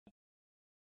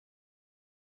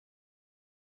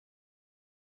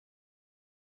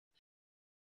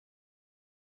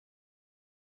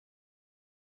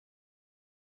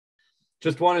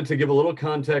just wanted to give a little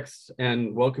context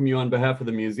and welcome you on behalf of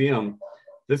the museum.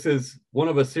 This is one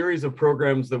of a series of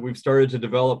programs that we've started to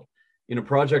develop in a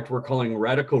project we're calling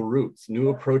Radical Roots, New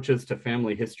Approaches to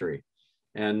Family History.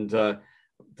 And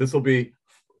this will be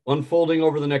unfolding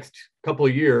over the next couple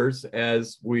of years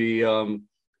as we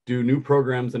do new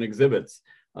programs and exhibits.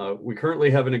 We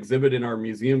currently have an exhibit in our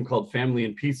museum called Family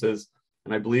in Pieces,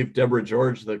 and I believe Deborah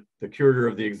George, the curator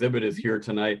of the exhibit, is here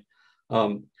tonight.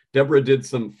 Deborah did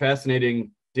some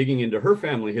fascinating digging into her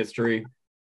family history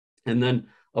and then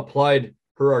applied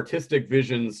her artistic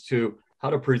visions to how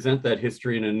to present that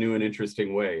history in a new and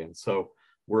interesting way. And so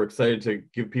we're excited to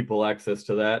give people access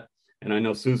to that. And I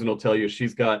know Susan will tell you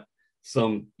she's got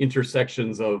some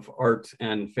intersections of art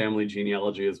and family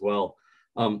genealogy as well.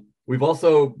 We've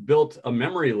also built a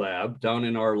memory lab down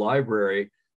in our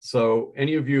library. So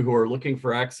any of you who are looking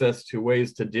for access to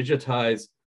ways to digitize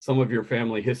some of your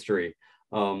family history,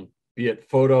 be it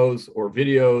photos or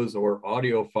videos or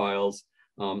audio files,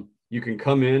 you can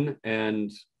come in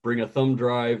and bring a thumb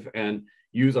drive and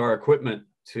use our equipment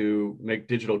to make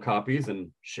digital copies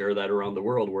and share that around the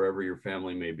world wherever your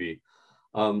family may be.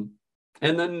 And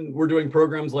then we're doing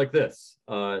programs like this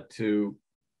to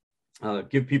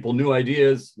give people new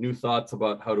ideas, new thoughts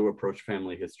about how to approach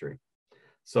family history.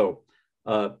 So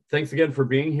thanks again for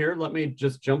being here. Let me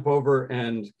just jump over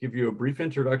and give you a brief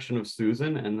introduction of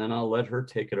Susan, and then I'll let her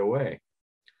take it away.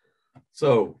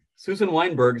 So Susan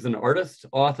Weinberg is an artist,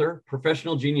 author,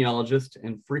 professional genealogist,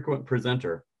 and frequent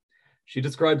presenter. She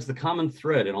describes the common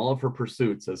thread in all of her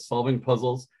pursuits as solving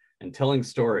puzzles and telling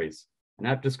stories, an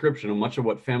apt description of much of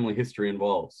what family history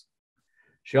involves.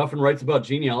 She often writes about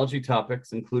genealogy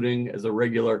topics, including as a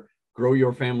regular Grow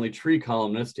Your Family Tree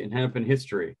columnist in Hennepin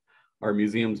History, our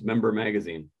museum's member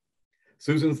magazine.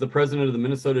 Susan's the president of the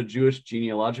Minnesota Jewish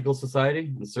Genealogical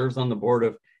Society and serves on the board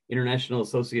of International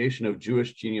Association of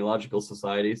Jewish Genealogical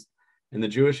Societies and the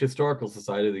Jewish Historical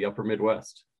Society of the Upper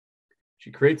Midwest.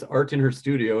 She creates art in her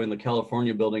studio in the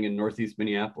California building in Northeast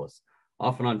Minneapolis,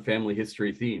 often on family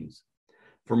history themes.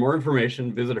 For more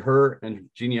information, visit her and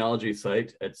genealogy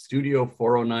site at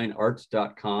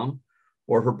studio409art.com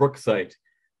or her book site,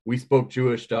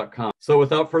 WeSpokeJewish.com. So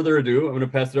without further ado, I'm going to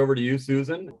pass it over to you,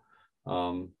 Susan.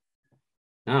 Now,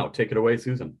 take it away,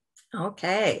 Susan.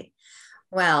 Okay.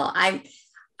 Well,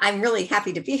 I'm really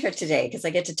happy to be here today because I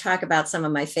get to talk about some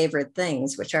of my favorite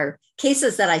things, which are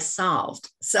cases that I solved.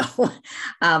 So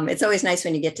it's always nice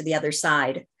when you get to the other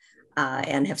side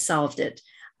and have solved it.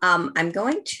 I'm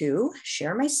going to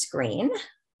share my screen.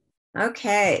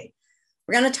 Okay.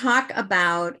 We're going to talk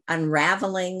about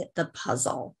unraveling the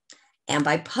puzzle. And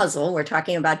by puzzle, we're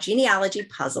talking about genealogy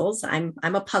puzzles. I'm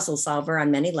a puzzle solver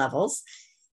on many levels,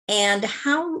 and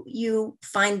how you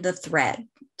find the thread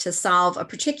to solve a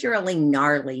particularly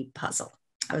gnarly puzzle.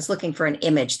 I was looking for an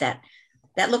image that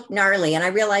looked gnarly, and I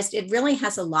realized it really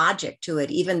has a logic to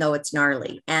it, even though it's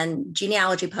gnarly, and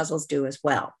genealogy puzzles do as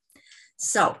well.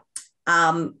 So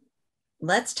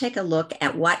let's take a look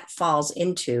at what falls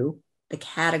into the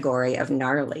category of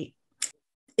gnarly.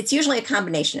 It's usually a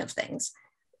combination of things.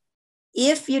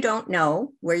 If you don't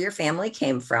know where your family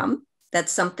came from,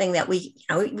 that's something that we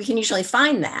can usually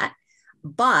find that.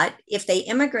 But if they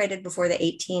immigrated before the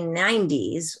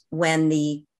 1890s, when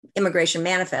the Immigration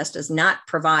Manifest does not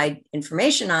provide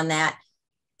information on that,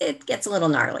 it gets a little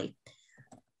gnarly.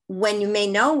 When you may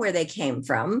know where they came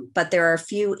from, but there are a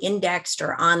few indexed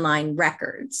or online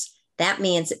records, that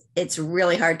means it's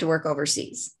really hard to work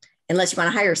overseas, unless you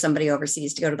want to hire somebody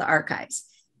overseas to go to the archives.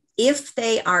 If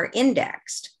they are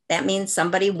indexed, that means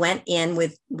somebody went in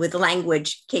with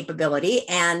language capability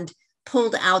and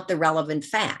pulled out the relevant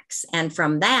facts. And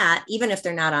from that, even if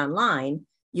they're not online,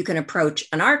 you can approach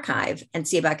an archive and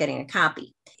see about getting a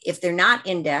copy. If they're not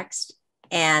indexed,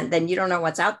 and then you don't know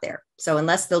what's out there. So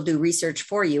unless they'll do research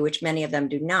for you, which many of them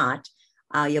do not,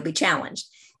 you'll be challenged.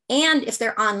 And if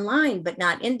they're online but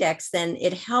not indexed, then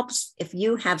it helps if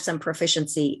you have some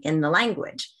proficiency in the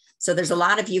language. So there's a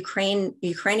lot of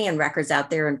Ukrainian records out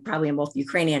there, and probably in both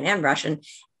Ukrainian and Russian,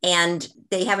 and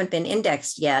they haven't been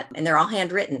indexed yet, and they're all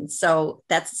handwritten. So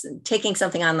that's taking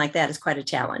something on like that is quite a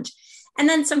challenge. And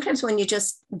then sometimes when you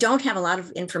just don't have a lot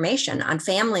of information on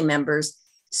family members,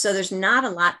 so there's not a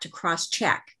lot to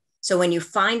cross-check. So when you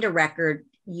find a record,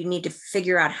 you need to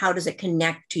figure out how does it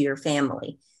connect to your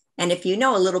family. And if you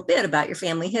know a little bit about your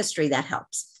family history, that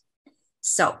helps.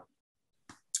 So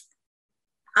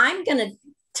I'm going to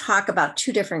talk about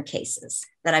two different cases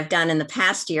that I've done in the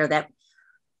past year that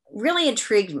really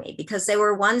intrigued me because they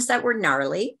were ones that were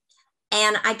gnarly,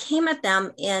 and I came at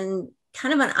them in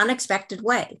kind of an unexpected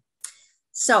way.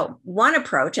 So one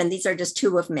approach, and these are just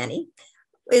two of many,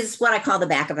 is what I call the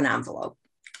back of an envelope.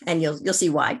 and you'll see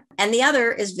why. And the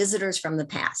other is visitors from the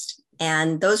past.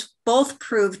 And those both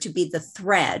proved to be the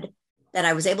thread that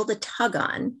I was able to tug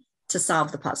on to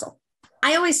solve the puzzle.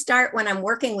 I always start when I'm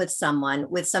working with someone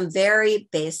with some very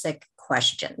basic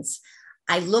questions.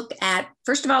 I look at,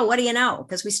 first of all, what do you know?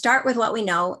 Because we start with what we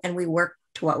know and we work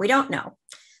to what we don't know.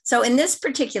 So in this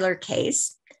particular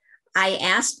case, I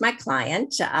asked my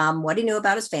client what he knew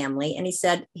about his family, and he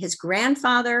said his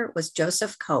grandfather was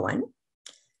Joseph Cohen.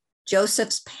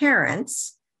 Joseph's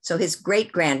parents, so his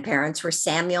great-grandparents, were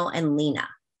Samuel and Lena.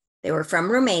 They were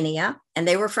from Romania, and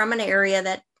they were from an area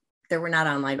that there were not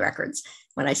online records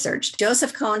when I searched.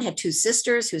 Joseph Cohen had two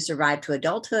sisters who survived to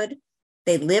adulthood.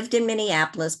 They lived in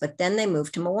Minneapolis, but then they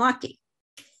moved to Milwaukee.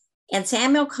 And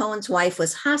Samuel Cohen's wife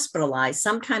was hospitalized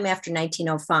sometime after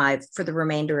 1905 for the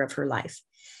remainder of her life.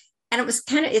 And it was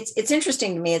kind of, it's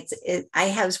interesting to me.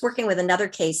 I was working with another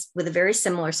case with a very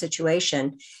similar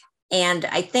situation. And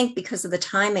I think because of the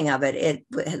timing of it,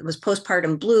 it was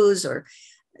postpartum blues, or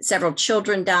several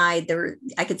children died.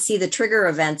 I could see the trigger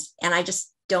events, and I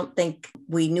just don't think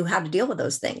we knew how to deal with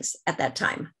those things at that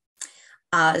time.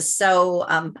 So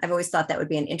I've always thought that would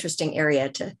be an interesting area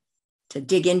to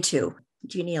dig into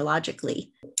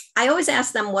genealogically. I always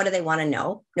ask them, what do they want to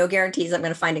know? No guarantees I'm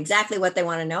going to find exactly what they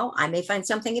want to know. I may find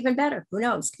something even better. Who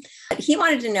knows? But he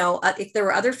wanted to know if there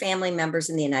were other family members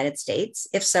in the United States.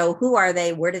 If so, who are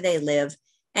they? Where do they live?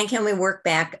 And can we work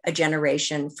back a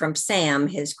generation from Sam,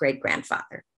 his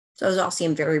great-grandfather? So those all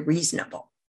seem very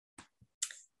reasonable.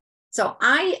 So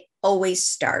I always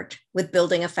start with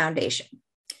building a foundation.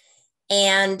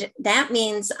 And that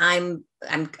means I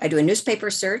do a newspaper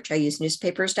search. I use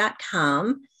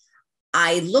newspapers.com.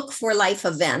 I look for life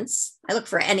events. I look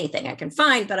for anything I can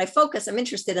find, but I'm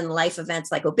interested in life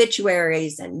events like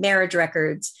obituaries and marriage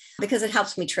records because it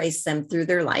helps me trace them through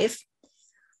their life.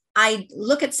 I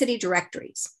look at city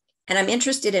directories, and I'm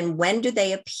interested in when do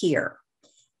they appear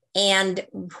and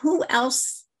who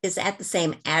else is at the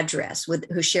same address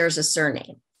who shares a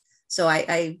surname. So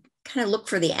I kind of look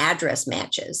for the address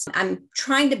matches. I'm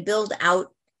trying to build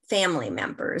out family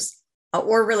members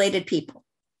or related people.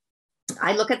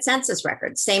 I look at census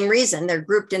records, same reason, they're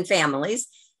grouped in families.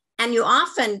 And you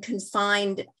often can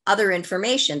find other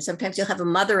information. Sometimes you'll have a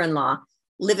mother-in-law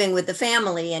living with the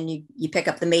family, and you pick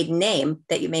up the maiden name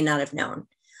that you may not have known.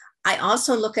 I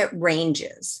also look at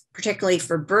ranges, particularly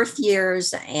for birth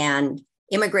years and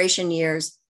immigration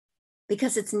years,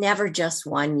 because it's never just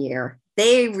 1 year.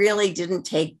 They really didn't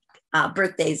take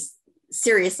birthdays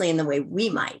seriously in the way we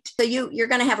might. So you're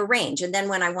going to have a range. And then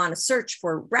when I want to search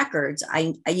for records,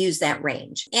 I use that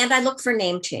range. And I look for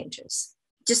name changes,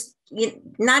 just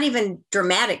not even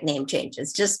dramatic name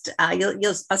changes, just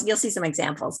you'll see some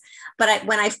examples. But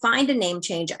when I find a name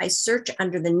change, I search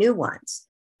under the new ones,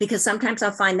 because sometimes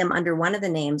I'll find them under one of the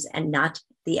names and not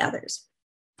the others.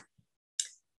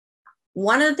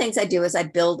 One of the things I do is I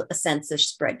build a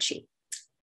census spreadsheet.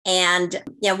 And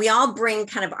we all bring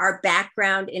kind of our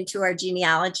background into our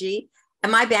genealogy.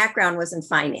 And my background was in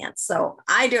finance. So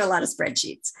I do a lot of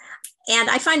spreadsheets. And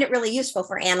I find it really useful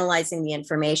for analyzing the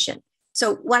information.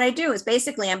 So what I do is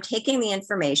basically I'm taking the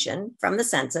information from the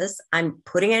census, I'm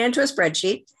putting it into a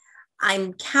spreadsheet.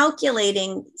 I'm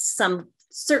calculating some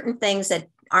certain things that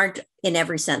aren't in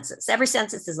every census. Every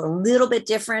census is a little bit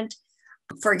different.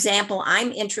 For example,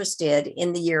 I'm interested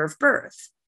in the year of birth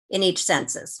in each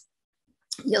census.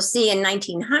 You'll see in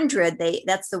 1900,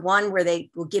 that's the one where they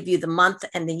will give you the month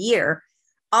and the year.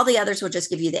 All the others will just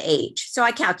give you the age. So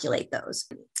I calculate those.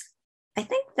 I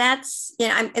think that's,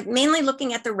 I'm mainly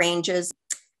looking at the ranges,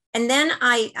 and then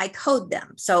I code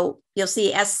them. So you'll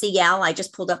see SCL. I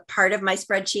just pulled up part of my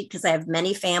spreadsheet because I have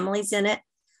many families in it.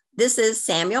 This is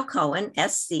Samuel Cohen,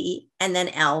 SC, and then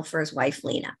L for his wife,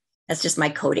 Lena. That's just my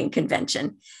coding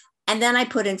convention. And then I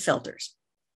put in filters.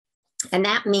 And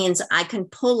that means I can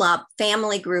pull up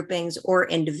family groupings or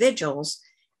individuals.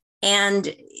 And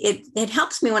it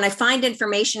helps me when I find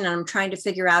information and I'm trying to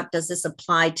figure out, does this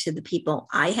apply to the people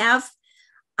I have?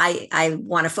 I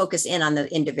want to focus in on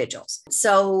the individuals.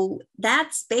 So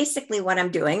that's basically what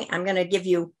I'm doing. I'm going to give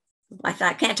you, I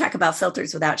can't talk about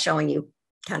filters without showing you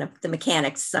kind of the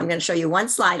mechanics. So I'm going to show you one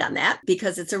slide on that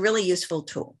because it's a really useful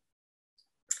tool.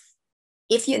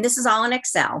 This is all in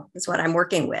Excel, is what I'm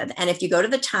working with. And if you go to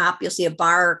the top, you'll see a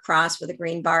bar across with a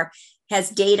green bar, has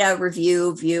data,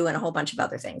 review, view, and a whole bunch of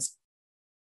other things.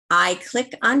 I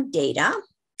click on data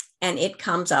and it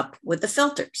comes up with the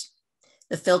filters.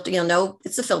 The filter, you'll know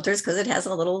it's the filters because it has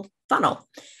a little funnel.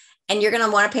 And you're going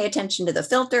to want to pay attention to the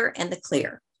filter and the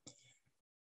clear.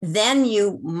 Then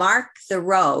you mark the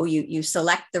row, you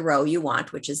select the row you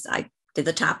want, which is I did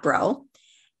the top row.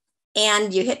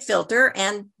 and you hit filter,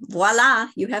 and voila,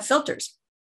 you have filters.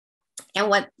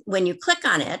 And when you click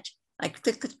on it, like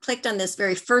clicked on this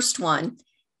very first one,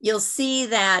 you'll see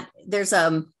that there's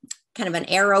a kind of an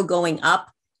arrow going up.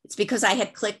 It's because I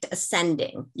had clicked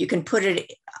ascending. You can put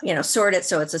it, sort it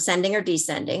so it's ascending or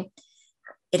descending.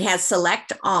 It has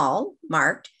select all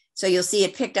marked. So you'll see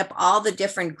it picked up all the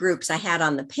different groups I had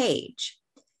on the page.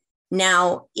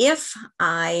 Now, if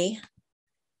I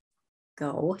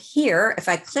go here, if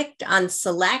I clicked on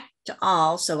select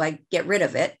all, so I get rid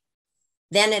of it,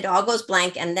 then it all goes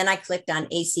blank. And then I clicked on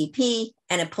ACP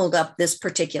and it pulled up this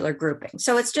particular grouping.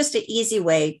 So it's just an easy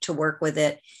way to work with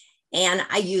it. And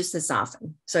I use this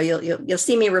often. So you'll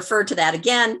see me refer to that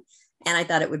again. And I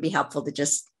thought it would be helpful to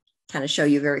just kind of show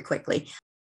you very quickly.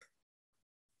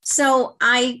 So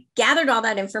I gathered all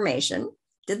that information,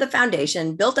 did the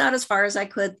foundation, built out as far as I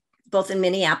could, both in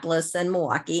Minneapolis and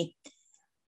Milwaukee.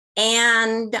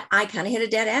 And I kind of hit a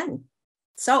dead end.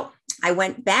 So I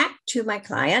went back to my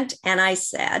client and I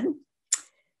said,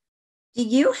 do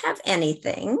you have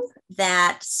anything,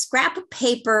 that scrap of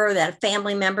paper that a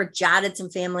family member jotted some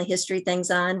family history things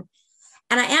on?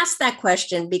 And I asked that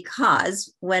question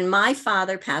because when my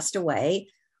father passed away,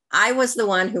 I was the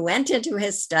one who went into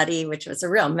his study, which was a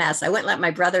real mess. I wouldn't let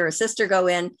my brother or sister go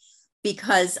in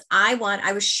because I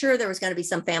was sure there was going to be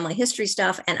some family history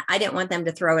stuff, and I didn't want them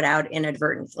to throw it out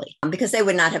inadvertently because they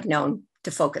would not have known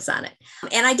to focus on it.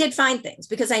 And I did find things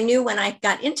because I knew when I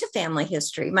got into family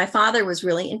history, my father was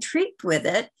really intrigued with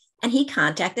it, and he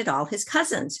contacted all his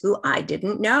cousins who I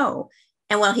didn't know.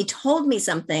 And while he told me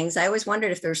some things, I always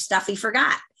wondered if there was stuff he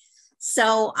forgot.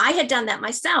 So I had done that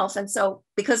myself. And so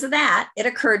because of that, it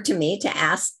occurred to me to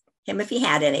ask him if he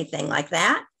had anything like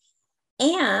that.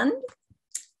 And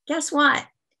guess what?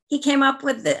 He came up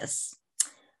with this.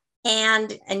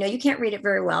 And I know you can't read it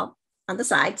very well on the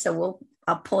side, so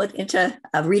I'll pull it into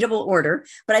a readable order.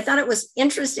 But I thought it was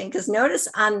interesting because notice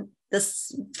on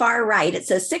this far right, it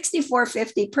says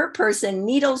 $64.50 per person,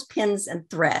 needles, pins, and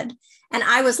thread. And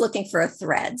I was looking for a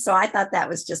thread. So I thought that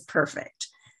was just perfect,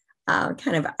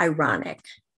 kind of ironic.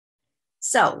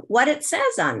 So what it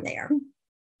says on there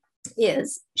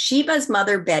is Sheba's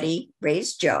mother, Betty,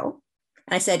 raised Joe.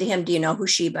 And I said to him, do you know who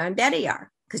Sheba and Betty are?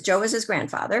 Because Joe was his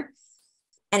grandfather.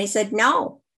 And he said,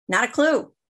 no, not a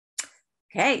clue.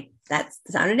 Okay, that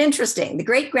sounded interesting. The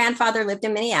great-grandfather lived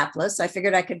in Minneapolis, so I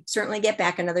figured I could certainly get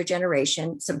back another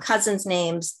generation. Some cousins'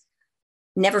 names,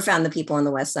 never found the people on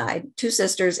the West Side, 2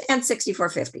 sisters, and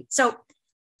 $64.50. So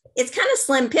it's kind of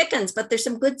slim pickings, but there's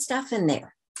some good stuff in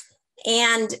there.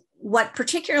 And what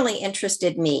particularly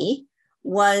interested me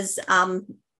was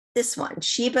this one,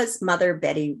 Sheba's mother,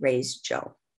 Betty, raised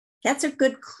Joe. That's a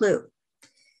good clue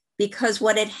because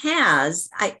what it has,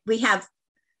 we have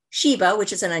Sheba,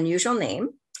 which is an unusual name,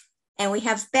 and we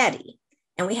have Betty,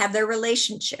 and we have their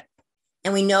relationship.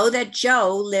 And we know that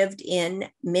Joe lived in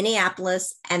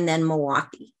Minneapolis and then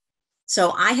Milwaukee.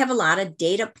 So I have a lot of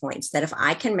data points that if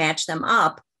I can match them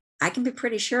up, I can be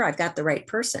pretty sure I've got the right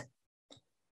person.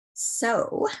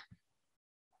 So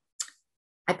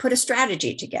I put a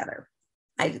strategy together.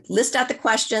 I list out the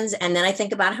questions, and then I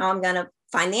think about how I'm going to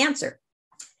find the answer.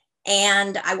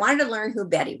 And I wanted to learn who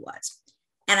Betty was.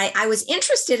 And I was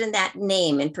interested in that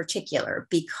name in particular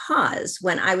because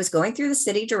when I was going through the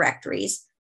city directories,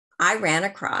 I ran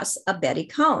across a Betty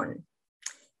Cohn.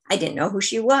 I didn't know who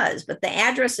she was, but the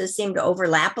addresses seemed to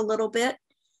overlap a little bit.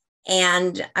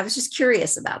 And I was just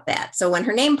curious about that. So when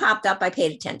her name popped up, I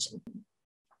paid attention.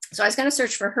 So I was going to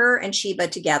search for her and Sheba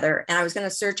together. And I was going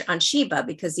to search on Sheba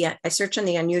because I searched on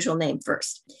the unusual name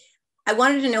first. I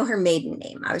wanted to know her maiden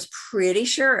name. I was pretty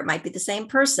sure it might be the same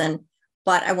person,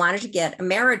 but I wanted to get a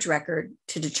marriage record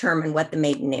to determine what the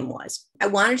maiden name was. I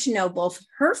wanted to know both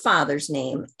her father's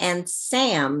name and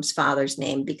Sam's father's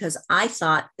name because I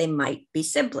thought they might be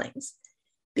siblings.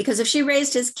 Because if she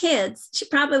raised his kids, she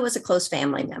probably was a close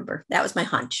family member. That was my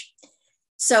hunch.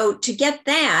 So to get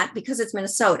that, because it's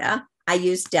Minnesota, I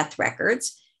used death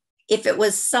records. If it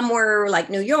was somewhere like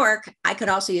New York, I could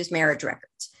also use marriage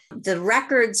records. The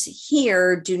records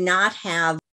here do not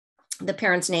have the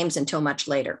parents' names until much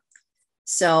later.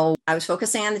 So I was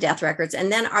focusing on the death records.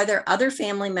 And then are there other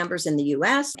family members in the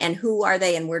US? And who are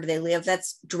they and where do they live?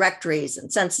 That's directories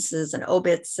and censuses and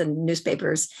obits and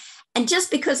newspapers. And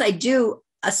just because I do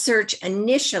a search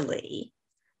initially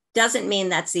doesn't mean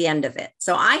that's the end of it.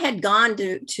 So I had gone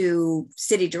to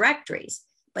City Directories,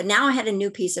 but now I had a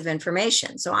new piece of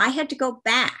information. So I had to go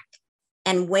back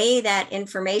and weigh that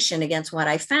information against what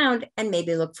I found and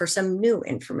maybe look for some new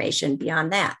information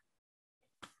beyond that.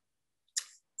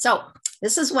 So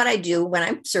this is what I do when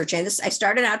I'm searching this. I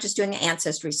started out just doing an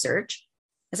ancestry search.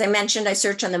 As I mentioned, I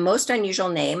searched on the most unusual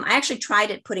name. I actually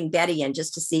tried it putting Betty in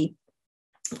just to see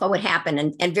what would happen,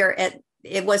 and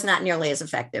it was not nearly as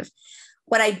effective.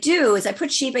 What I do is I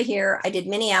put Sheba here. I did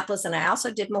Minneapolis, and I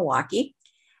also did Milwaukee.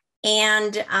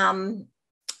 And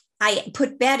I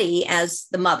put Betty as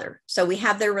the mother. So we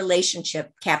have their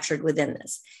relationship captured within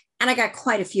this. And I got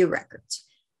quite a few records.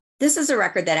 This is a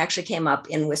record that actually came up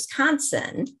in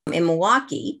Wisconsin, in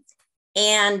Milwaukee.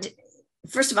 And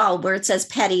first of all, where it says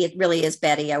Petty, it really is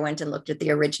Betty. I went and looked at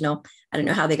the original. I don't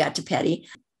know how they got to Petty.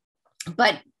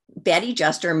 But Betty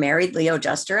Juster married Leo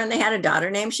Juster, and they had a daughter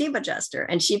named Sheba Juster.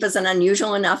 And Sheba's an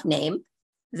unusual enough name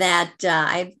that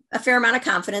I have a fair amount of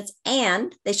confidence.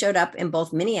 And they showed up in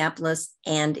both Minneapolis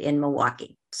and in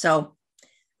Milwaukee. So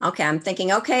okay, I'm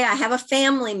thinking, okay, I have a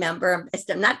family member.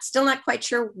 I'm still not quite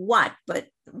sure what, but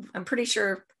I'm pretty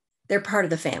sure they're part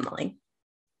of the family.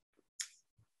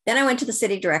 Then I went to the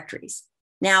city directories.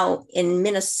 Now in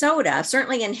Minnesota,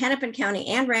 certainly in Hennepin County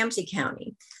and Ramsey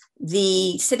County,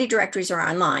 the city directories are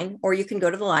online, or you can go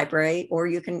to the library, or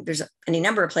there's any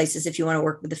number of places if you want to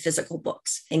work with the physical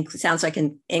books. Sounds like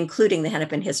including the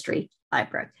Hennepin History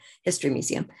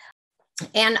Museum.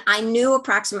 And I knew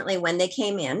approximately when they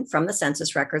came in from the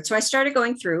census record. So I started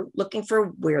going through looking for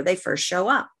where they first show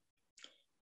up.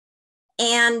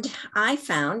 And I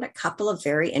found a couple of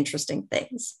very interesting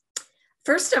things.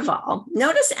 First of all,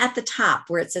 notice at the top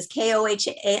where it says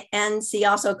K-O-H-N-C,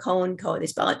 also Cohen, they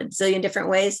spell it a zillion different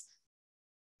ways.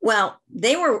 Well,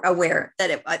 they were aware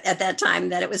that at that time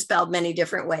that it was spelled many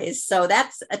different ways. So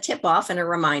that's a tip off and a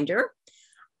reminder.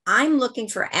 I'm looking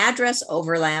for address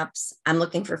overlaps. I'm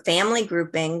looking for family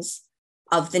groupings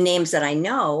of the names that I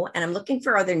know, and I'm looking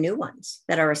for other new ones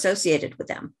that are associated with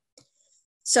them.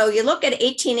 So you look at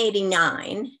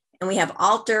 1889, and we have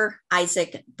Alter,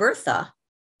 Isaac, Bertha,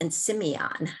 and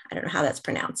Simeon. I don't know how that's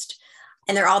pronounced.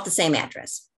 And they're all at the same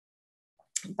address.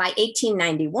 By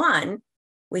 1891,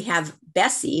 we have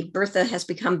Bessie. Bertha has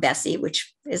become Bessie,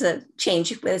 which is a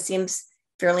change, but it seems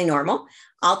fairly normal.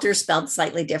 Alter spelled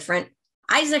slightly different.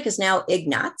 Isaac is now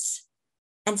Ignatz,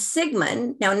 and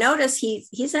Sigmund. Now notice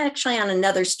he's actually on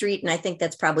another street, and I think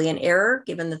that's probably an error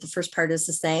given that the first part is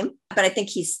the same, but I think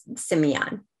he's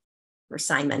Simeon or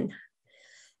Simon.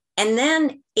 And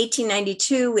then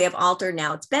 1892, we have Alter,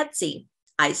 now it's Betsy.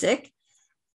 Isaac.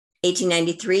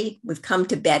 1893, we've come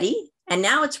to Betty, and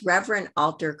now it's Reverend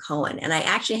Alter Cohen. And I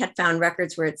actually had found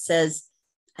records where it says,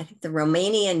 I think the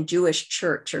Romanian Jewish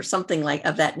Church or something like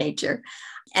of that nature.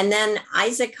 And then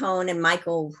Isaac Cohen and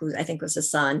Michael, who I think was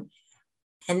his son.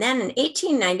 And then in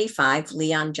 1895,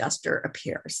 Leon Juster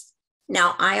appears.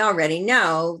 Now, I already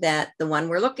know that the one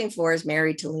we're looking for is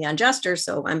married to Leon Juster,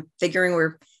 so I'm figuring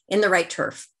we're in the right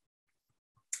turf.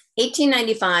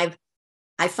 1895,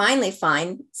 I finally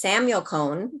find Samuel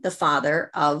Cohen, the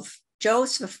father of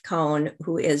Joseph Cohen,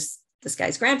 who is this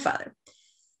guy's grandfather.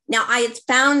 Now, I had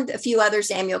found a few other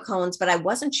Samuel Cohens, but I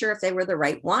wasn't sure if they were the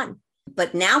right one.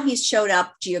 But now he's showed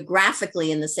up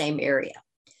geographically in the same area.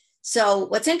 So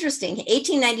what's interesting,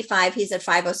 1895, he's at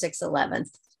 506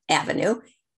 11th Avenue.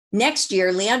 Next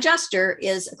year, Leon Juster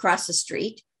is across the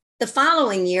street. The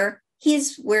following year,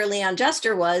 he's where Leon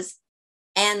Juster was.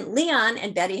 And Leon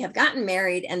and Betty have gotten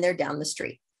married, and they're down the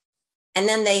street. And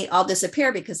then they all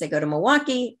disappear because they go to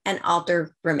Milwaukee, and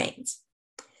Alter remains.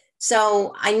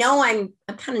 So I know I'm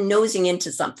kind of nosing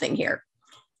into something here.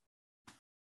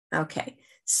 Okay.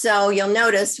 So you'll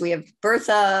notice we have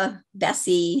Bertha,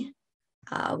 Bessie.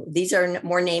 These are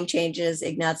more name changes,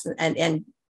 Ignatz and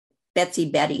Betsy,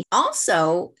 Betty.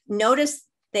 Also, notice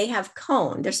they have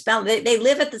Cohn. They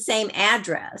live at the same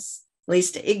address, at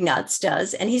least Ignatz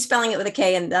does, and he's spelling it with a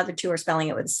K, and the other two are spelling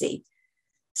it with a C.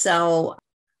 So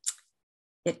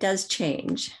it does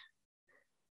change.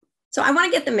 So I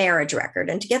want to get the marriage record,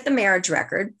 and to get the marriage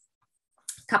record,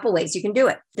 a couple ways you can do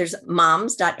it. There's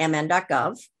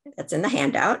moms.mn.gov. That's in the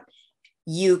handout.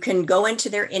 You can go into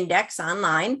their index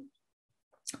online.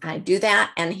 I do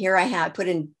that. And here I put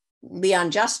in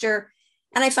Leon Juster,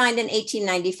 and I find in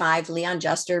 1895, Leon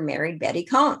Juster married Betty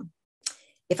Cohen.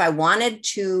 If I wanted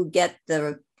to get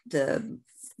the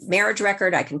marriage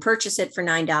record, I can purchase it for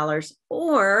 $9,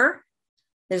 or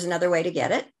there's another way to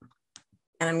get it.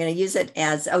 And I'm going to use it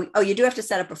as, you do have to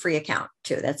set up a free account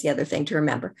too. That's the other thing to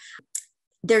remember.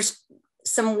 There's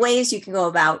some ways you can go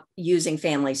about using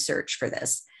FamilySearch for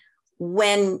this.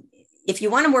 If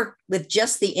you want to work with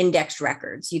just the indexed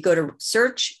records, you go to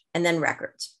search and then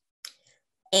records.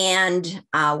 And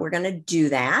we're going to do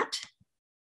that.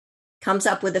 Comes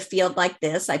up with a field like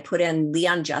this. I put in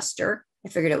Leon Juster. I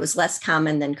figured it was less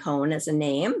common than Cohen as a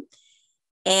name,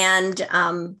 and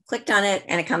clicked on it,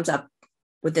 and it comes up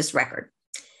with this record.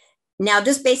 Now,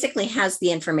 this basically has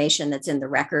the information that's in the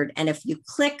record. And if you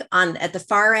click on at the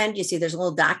far end, you see there's a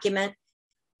little document.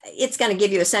 It's going to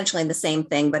give you essentially the same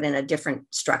thing, but in a different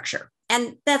structure.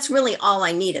 And that's really all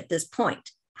I need at this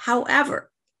point. However,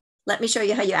 let me show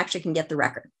you how you actually can get the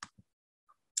record.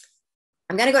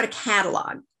 I'm going to go to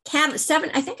catalog.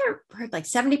 I think I heard like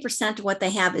 70% of what they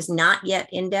have is not yet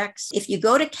indexed. If you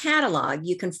go to catalog,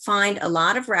 you can find a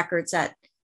lot of records that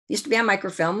used to be on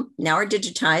microfilm, now are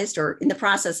digitized or in the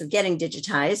process of getting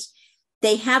digitized.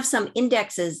 They have some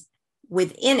indexes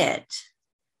within it,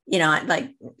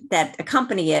 like that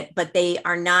accompany it, but they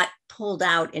are not pulled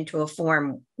out into a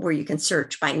form where you can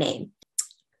search by name.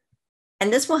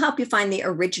 And this will help you find the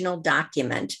original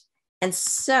document. And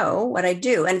so what I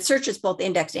do, and it searches both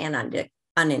indexed and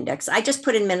unindexed. I just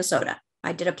put in Minnesota.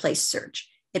 I did a place search.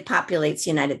 It populates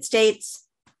the United States.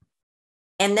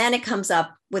 And then it comes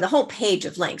up with a whole page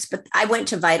of links. But I went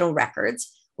to vital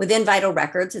records. Within vital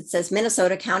records, it says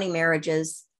Minnesota county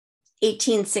marriages,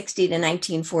 1860 to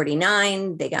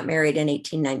 1949. They got married in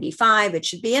 1895. It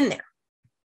should be in there.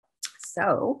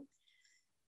 So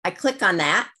I click on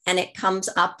that and it comes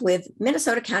up with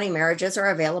Minnesota county marriages are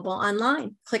available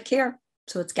online. Click here.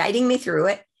 So it's guiding me through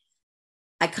it.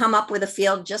 I come up with a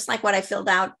field just like what I filled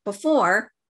out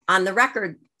before on the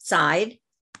record side.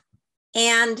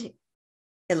 And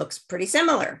it looks pretty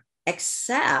similar,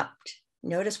 except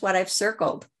notice what I've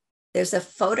circled. There's a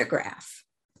photograph.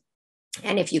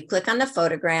 And if you click on the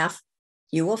photograph,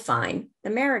 you will find the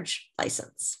marriage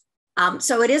license.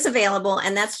 So it is available.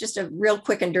 And that's just a real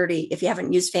quick and dirty, if you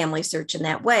haven't used FamilySearch in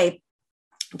that way,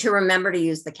 to remember to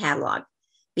use the catalog,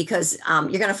 because you're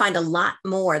going to find a lot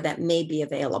more that may be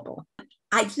available.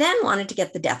 I then wanted to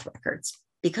get the death records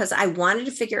because I wanted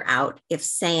to figure out if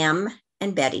Sam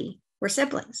and Betty were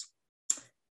siblings.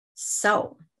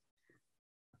 So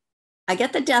I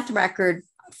get the death record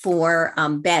for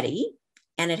Betty,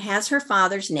 and it has her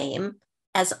father's name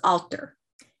as Alter.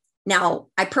 Now,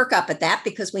 I perk up at that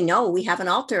because we know we have an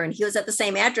Alter and he was at the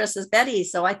same address as Betty.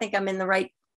 So I think I'm in the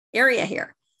right area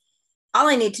here. All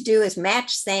I need to do is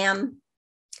match Sam.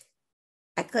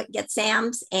 I click get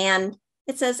Sam's and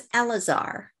it says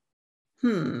Eleazar.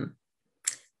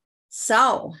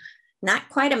 So not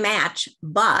quite a match,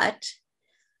 but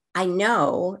I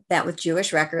know that with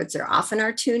Jewish records, there often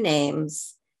are two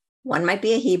names. One might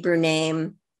be a Hebrew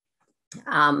name.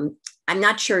 I'm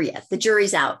not sure yet. The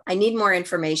jury's out. I need more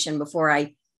information before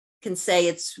I can say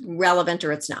it's relevant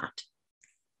or it's not.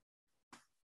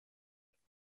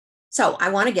 So I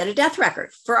want to get a death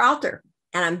record for Alter,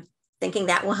 and I'm thinking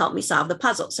that will help me solve the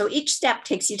puzzle. So each step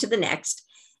takes you to the next.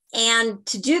 And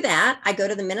to do that, I go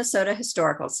to the Minnesota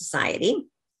Historical Society.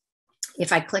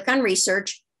 If I click on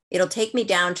research, it'll take me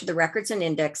down to the records and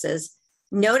indexes.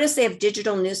 Notice they have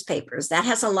digital newspapers. That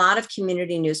has a lot of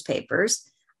community newspapers.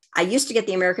 I used to get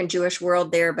the American Jewish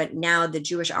World there, but now the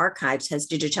Jewish Archives has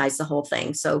digitized the whole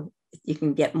thing. So you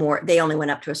can get more. They only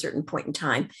went up to a certain point in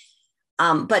time.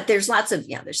 But there's lots of,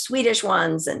 there's Swedish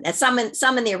ones and some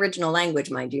in the original language,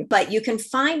 mind you. But you can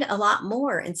find a lot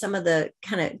more in some of the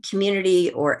kind of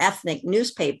community or ethnic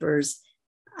newspapers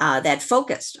that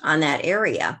focused on that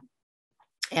area,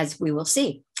 as we will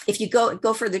see. If you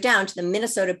go further down to the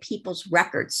Minnesota People's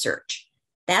Records search,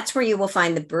 that's where you will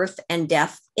find the birth and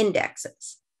death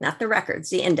indexes. Not the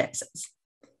records, the indexes.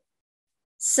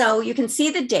 So you can see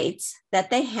the dates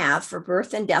that they have for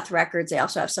birth and death records. They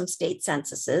also have some state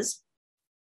censuses.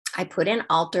 I put in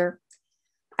Alter,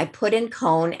 I put in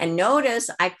Cone, and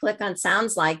notice I click on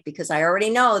sounds like, because I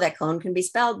already know that Cone can be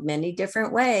spelled many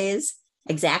different ways.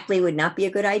 Exactly would not be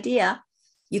a good idea.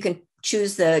 You can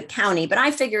choose the county, but I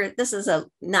figure this is a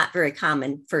not very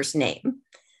common first name.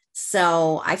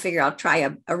 So I figure I'll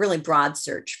try a really broad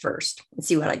search first and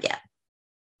see what I get.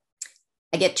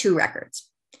 I get two records.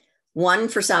 One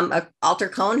for some Alter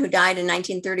Cone who died in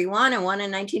 1931 and one in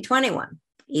 1921.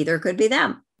 Either could be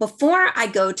them. Before I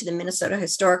go to the Minnesota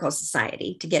Historical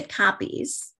Society to get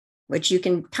copies, which you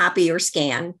can copy or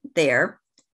scan there,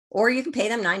 or you can pay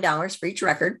them $9 for each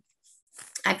record,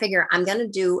 I figure I'm going to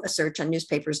do a search on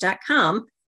newspapers.com.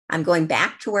 I'm going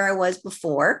back to where I was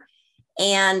before,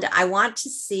 and I want to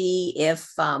see if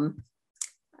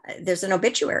there's an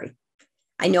obituary.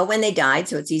 I know when they died,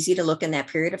 so it's easy to look in that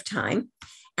period of time.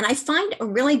 And I find a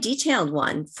really detailed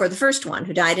one for the first one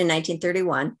who died in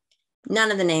 1931.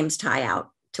 None of the names tie out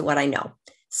to what I know.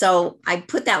 So I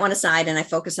put that one aside and I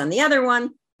focus on the other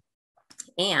one.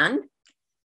 And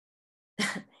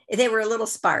they were a little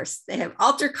sparse. They have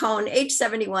Alter Cone, age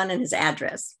 71, and his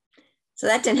address. So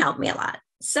that didn't help me a lot.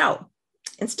 So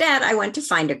instead, I went to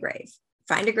Find a Grave.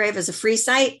 Find a Grave is a free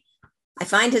site. I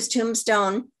find his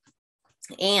tombstone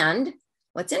and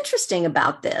what's interesting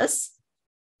about this,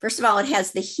 first of all, it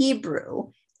has the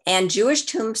Hebrew, and Jewish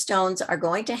tombstones are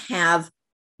going to have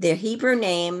their Hebrew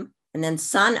name and then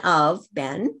son of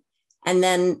Ben, and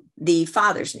then the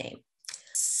father's name.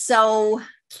 So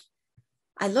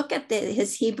I look at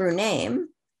his Hebrew name,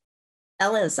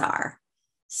 Eleazar.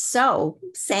 So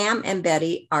Sam and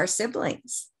Betty are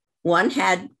siblings. One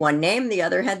had one name, the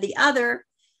other had the other.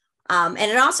 And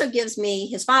it also gives me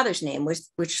his father's name,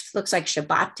 which looks like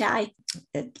Shabbatai.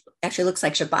 It actually looks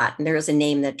like Shabbat, and there is a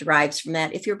name that derives from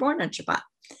that if you're born on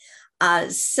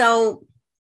Shabbat. So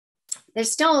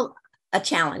there's still a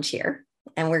challenge here,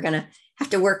 and we're going to have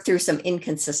to work through some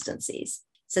inconsistencies.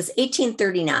 It says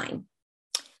 1839.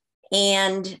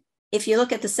 And if you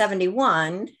look at the 71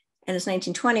 and it's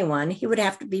 1921, he would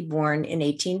have to be born in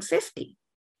 1850.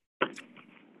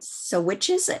 So which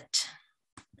is it?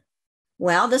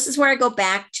 Well, this is where I go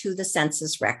back to the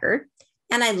census record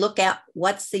and I look at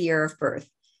what's the year of birth.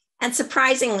 And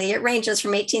surprisingly, it ranges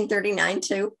from 1839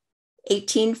 to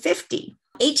 1850.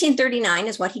 1839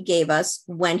 is what he gave us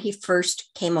when he first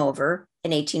came over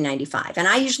in 1895. And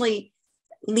I usually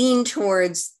lean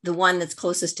towards the one that's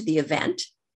closest to the event.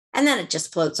 And then it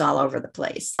just floats all over the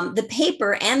place. The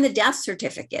paper and the death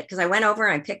certificate, because I went over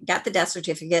and got the death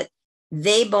certificate,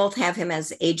 they both have him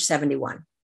as age 71.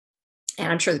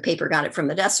 And I'm sure the paper got it from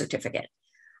the death certificate.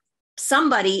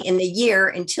 Somebody in the year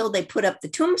until they put up the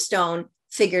tombstone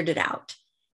figured it out.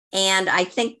 And I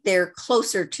think they're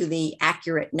closer to the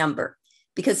accurate number.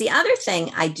 Because the other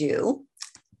thing I do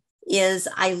is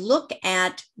I look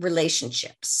at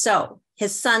relationships. So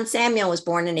his son Samuel was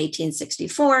born in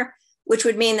 1864, which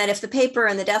would mean that if the paper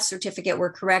and the death certificate were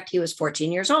correct, he was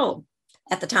 14 years old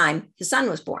at the time his son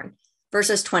was born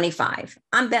versus 25.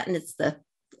 I'm betting it's the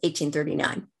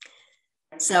 1839.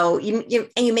 So you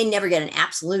may never get an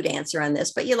absolute answer on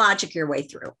this, but you logic your way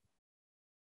through.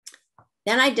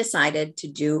 Then I decided to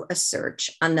do a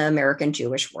search on the American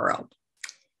Jewish world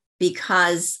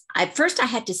because at first I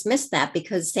had dismissed that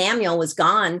because Samuel was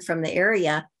gone from the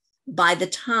area by the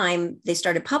time they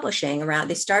started publishing around.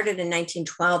 They started in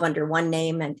 1912 under one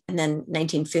name and then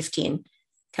 1915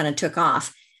 kind of took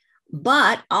off,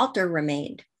 but Alter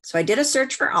remained. So I did a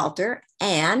search for Alter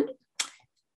and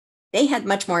they had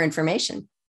much more information.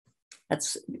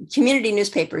 That's community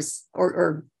newspapers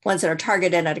or ones that are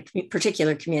targeted at a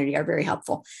particular community are very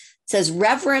helpful. It says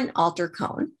Reverend Alter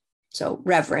Cohn. So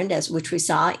Reverend, which we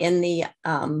saw in the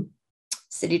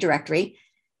City Directory,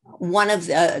 one of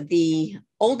the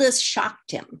oldest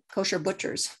Shaktim, kosher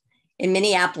butchers in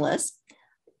Minneapolis,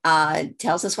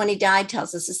 tells us when he died,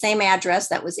 tells us the same address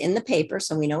that was in the paper.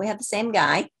 So we know we have the same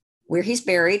guy, where he's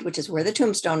buried, which is where the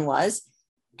tombstone was.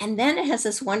 And then it has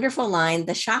this wonderful line,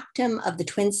 the Shaktim of the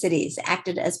Twin Cities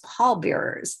acted as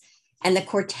pallbearers, and the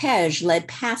cortege led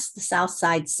past the South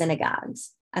Side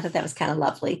synagogues. I thought that was kind of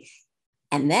lovely.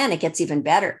 And then it gets even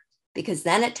better because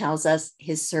then it tells us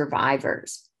his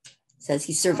survivors. It says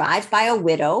he's survived by a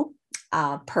widow,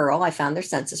 Pearl. I found their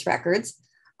census records.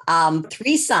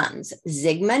 3 sons,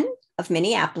 Zygmunt of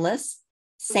Minneapolis,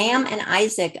 Sam and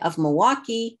Isaac of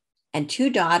Milwaukee, and 2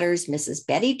 daughters, Mrs.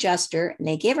 Betty Juster, and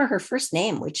they gave her first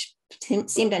name, which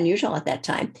seemed unusual at that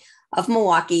time, of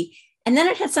Milwaukee. And then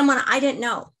it had someone I didn't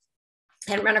know,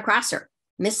 hadn't run across her,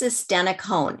 Mrs. Stena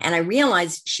Cohn. And I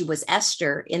realized she was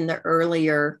Esther in the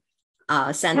earlier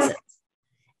census.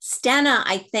 Stena,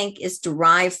 I think, is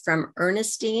derived from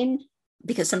Ernestine,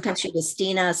 because sometimes she was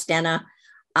Stena.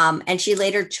 And she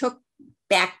later took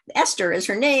back Esther as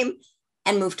her name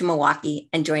and moved to Milwaukee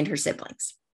and joined her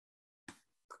siblings.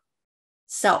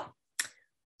 So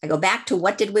I go back to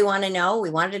what did we want to know? We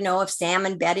wanted to know if Sam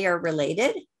and Betty are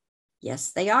related.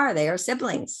 Yes, they are. They are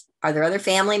siblings. Are there other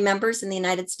family members in the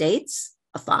United States?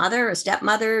 A father, a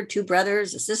stepmother, 2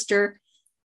 brothers, a sister?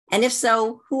 And if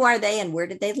so, who are they and where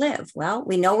did they live? Well,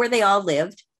 we know where they all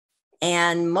lived,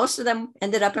 and most of them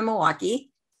ended up in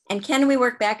Milwaukee. And can we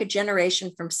work back a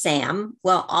generation from Sam?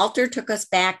 Well, Alter took us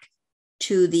back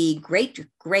to the great,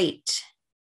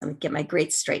 let me get my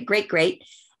great straight, great,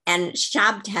 and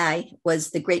Shabtai was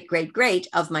the great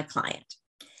of my client.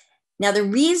 Now, the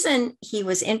reason he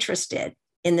was interested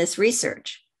in this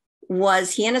research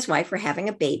was he and his wife were having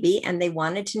a baby and they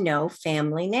wanted to know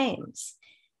family names.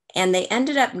 And they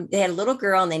had a little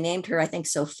girl and they named her, I think,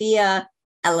 Sophia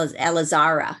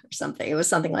Elazara or something. It was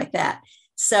something like that.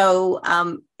 So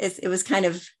it was kind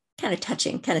of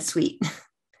touching, kind of sweet.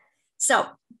 So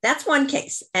that's one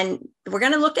case. And we're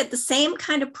going to look at the same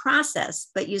kind of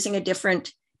process, but using a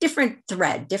different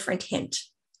thread, different hint.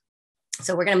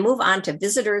 So we're going to move on to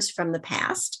visitors from the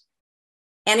past.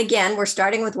 And again, we're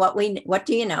starting with what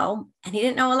do you know? And he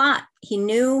didn't know a lot. He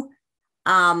knew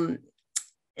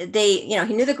he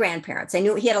knew the grandparents. I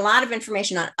knew he had a lot of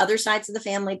information on other sides of the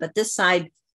family, but this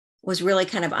side was really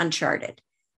kind of uncharted.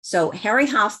 So Harry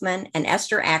Hoffman and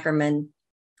Esther Ackerman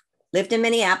lived in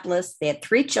Minneapolis. They had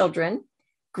 3 children,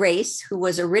 Grace, who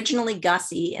was originally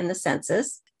Gussie in the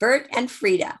census, Bert and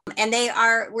Frida. And they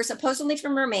were supposedly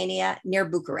from Romania near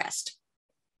Bucharest.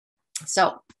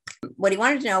 So what he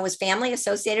wanted to know was family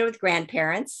associated with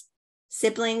grandparents,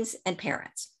 siblings, and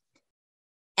parents.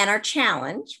 And our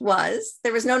challenge was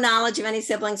there was no knowledge of any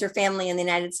siblings or family in the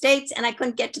United States, and I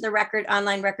couldn't get to the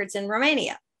online records in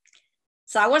Romania.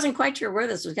 So I wasn't quite sure where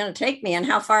this was going to take me and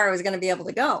how far I was going to be able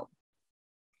to go.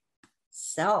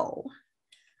 So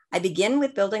I begin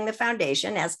with building the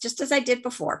foundation just as I did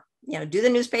before, do the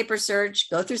newspaper search,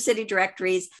 go through City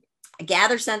Directories,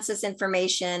 gather census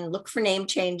information, look for name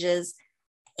changes.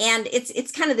 And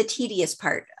it's kind of the tedious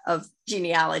part of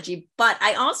genealogy, but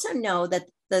I also know that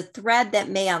the thread that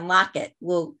may unlock it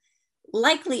will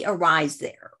likely arise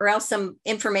there, or else some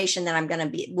information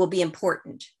that will be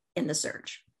important in the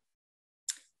search.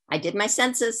 I did my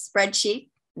census spreadsheet,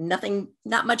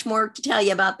 not much more to tell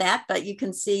you about that, but you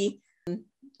can see,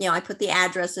 I put the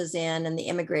addresses in and the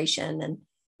immigration, and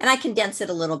I condense it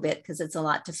a little bit because it's a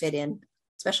lot to fit in,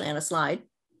 especially on a slide.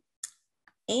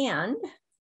 And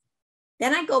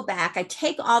then I go back, I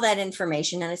take all that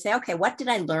information and I say, okay, what did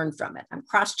I learn from it? I'm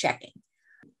cross-checking.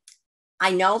 I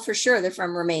know for sure they're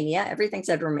from Romania. Everything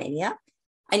said Romania.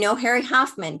 I know Harry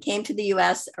Hoffman came to the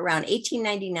US around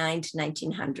 1899 to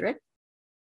 1900.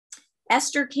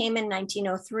 Esther came in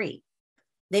 1903.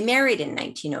 They married in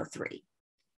 1903.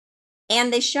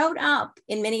 And they showed up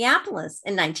in Minneapolis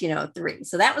in 1903.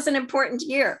 So that was an important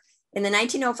year. In the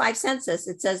 1905 census,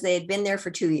 it says they had been there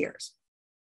for 2 years.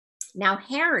 Now,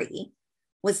 Harry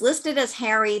was listed as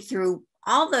Harry through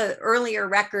all the earlier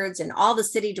records and all the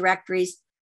city directories,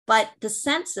 but the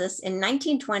census in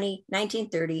 1920,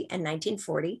 1930, and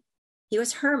 1940, he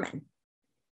was Herman.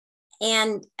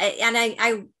 And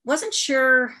I wasn't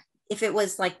sure if it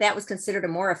was like that was considered a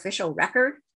more official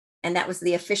record and that was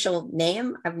the official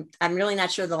name. I'm really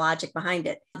not sure the logic behind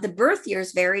it. The birth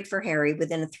years varied for Harry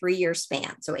within a 3-year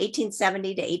span. So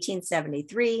 1870 to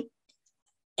 1873.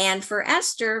 And for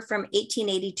Esther from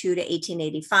 1882 to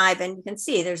 1885. And you can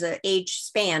see there's an age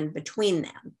span between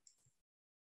them.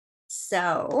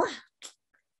 So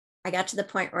I got to the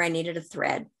point where I needed a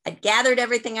thread. I'd gathered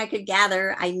everything I could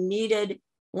gather. I needed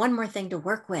one more thing to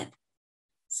work with.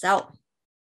 So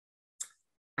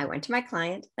I went to my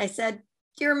client. I said,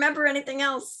 do you remember anything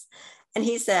else? And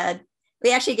he said,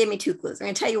 he actually gave me 2 clues. I'm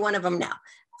going to tell you one of them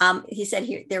now. He said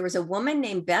there was a woman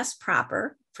named Bess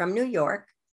Proper from New York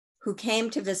who came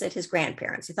to visit his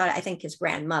grandparents. He thought, I think his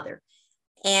grandmother.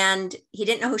 And he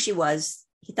didn't know who she was.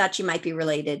 He thought she might be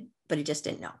related, but he just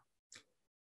didn't know.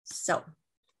 So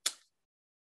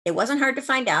it wasn't hard to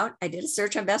find out. I did a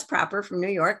search on Bess Proper from New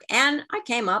York, and I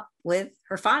came up with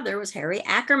her father was Harry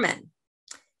Ackerman.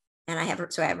 And I have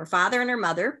her father and her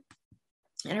mother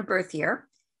and her birth year,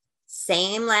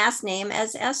 same last name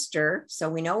as Esther. So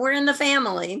we know we're in the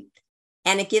family.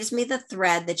 And it gives me the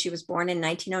thread that she was born in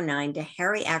 1909 to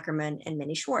Harry Ackerman and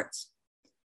Minnie Schwartz.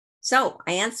 So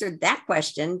I answered that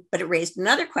question, but it raised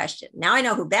another question. Now I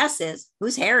know who Bess is.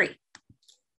 Who's Harry?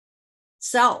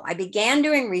 So I began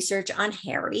doing research on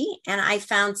Harry, and I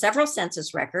found several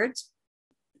census records.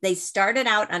 They started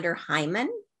out under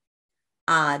Hyman,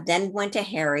 then went to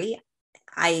Harry.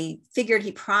 I figured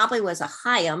he probably was a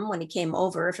Hyam when he came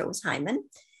over, if it was Hyman.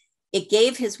 It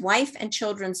gave his wife and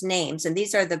children's names, and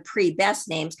these are the pre-Bess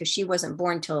names because she wasn't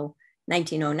born till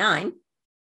 1909.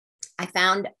 I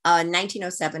found a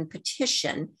 1907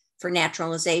 petition for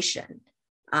naturalization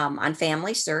on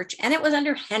FamilySearch, and it was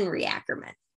under Henry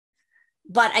Ackerman.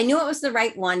 But I knew it was the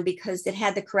right one because it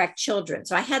had the correct children.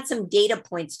 So I had some data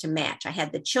points to match. I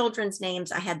had the children's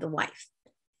names, I had the wife.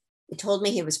 It told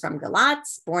me he was from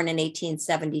Galatz, born in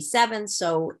 1877,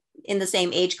 so in the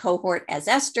same age cohort as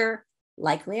Esther,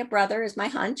 likely a brother is my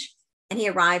hunch, and he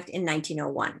arrived in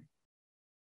 1901.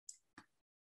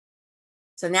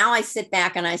 So now I sit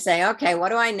back and I say, okay, what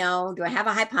do I know? Do I have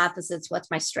a hypothesis?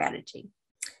 What's my strategy?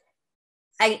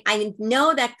 I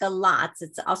know that Galatz,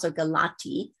 it's also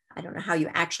Galati, I don't know how you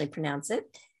actually pronounce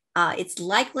it. It's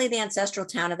likely the ancestral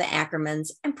town of the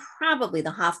Ackermans and probably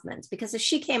the Hoffmans, because if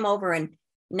she came over in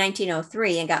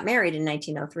 1903 and got married in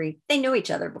 1903, they knew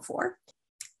each other before.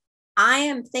 I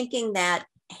am thinking that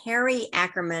Harry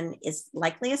Ackerman is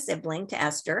likely a sibling to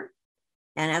Esther.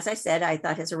 And as I said, I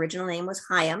thought his original name was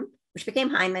Hyam, which became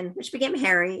Hyman, which became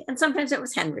Harry, and sometimes it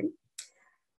was Henry.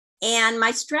 And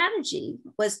my strategy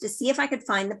was to see if I could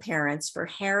find the parents for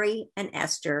Harry and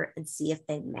Esther and see if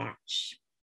they match.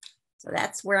 So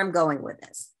that's where I'm going with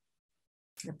this.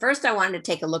 First, I wanted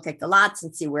to take a look at Galatz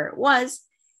and see where it was.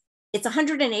 It's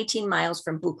 118 miles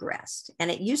from Bucharest,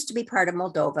 and it used to be part of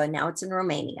Moldova. Now it's in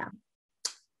Romania.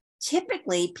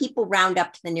 Typically, people round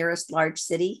up to the nearest large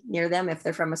city near them if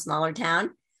they're from a smaller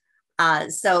town.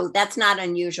 So that's not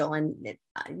unusual. And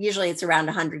usually it's around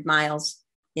 100 miles.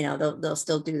 You know, they'll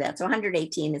still do that. So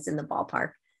 118 is in the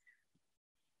ballpark.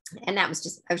 And I was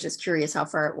just curious how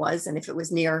far it was and if it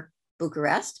was near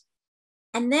Bucharest.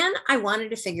 And then I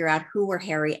wanted to figure out who were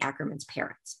Harry Ackerman's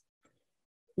parents.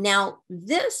 Now,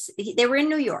 they were in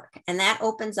New York, and that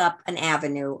opens up an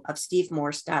avenue of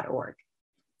stevemorse.org.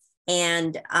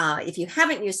 And if you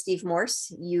haven't used Steve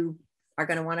Morse, you are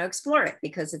going to want to explore it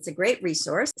because it's a great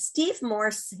resource. Steve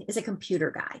Morse is a computer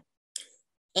guy,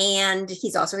 and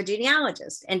he's also a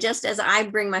genealogist. And just as I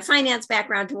bring my finance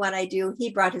background to what I do,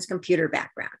 he brought his computer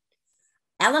background.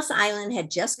 Ellis Island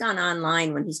had just gone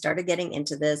online when he started getting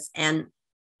into this, and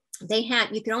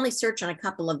you could only search on a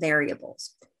couple of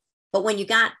variables. But when you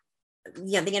got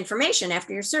the information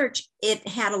after your search, it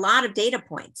had a lot of data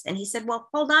points. And he said, well,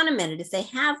 hold on a minute. If they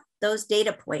have those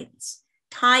data points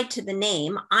tied to the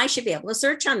name, I should be able to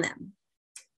search on them.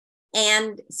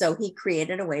 And so he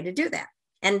created a way to do that.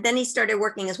 And then he started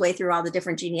working his way through all the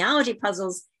different genealogy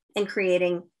puzzles and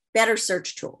creating better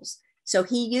search tools. So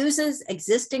he uses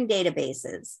existing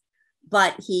databases,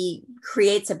 but he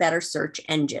creates a better search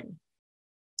engine.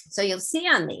 So you'll see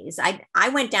on these, I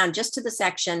went down just to the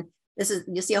section.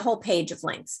 You'll see a whole page of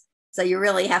links. So you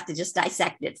really have to just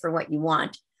dissect it for what you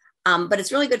want. But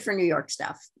it's really good for New York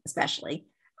stuff, especially.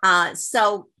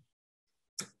 So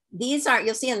these are,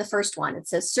 you'll see in the first one, it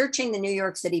says searching the New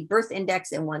York City birth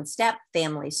index in one step,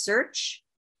 FamilySearch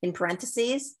in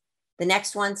parentheses. The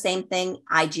next one, same thing,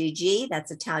 IgG,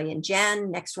 that's Italian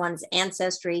gen. Next one's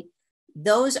Ancestry.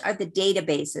 Those are the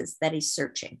databases that he's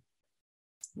searching.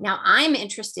 Now I'm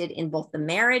interested in both the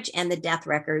marriage and the death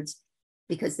records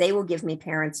because they will give me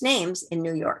parents' names in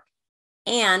New York.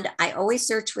 And I always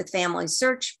search with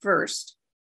FamilySearch first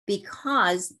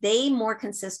because they more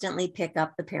consistently pick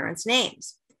up the parents'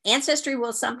 names. Ancestry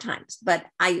will sometimes, but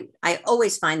I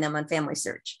always find them on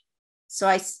FamilySearch. So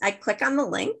I click on the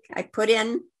link, I put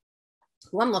in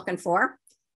who I'm looking for,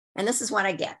 and this is what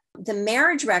I get. The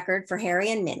marriage record for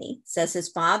Harry and Minnie says his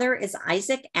father is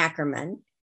Isaac Ackerman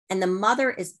and the mother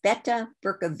is Betta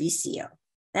Bercovicio.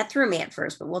 That threw me at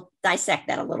first, but we'll dissect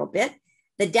that a little bit.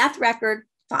 The death record,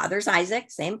 father's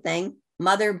Isaac, same thing.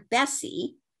 Mother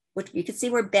Bessie, which you can see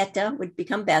where Betta would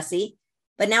become Bessie,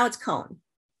 but now it's Cohn.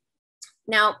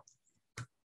 Now,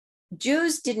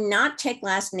 Jews did not take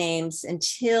last names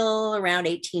until around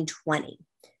 1820,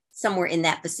 somewhere in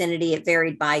that vicinity. It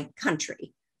varied by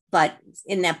country, but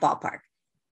in that ballpark.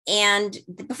 And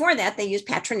before that, they used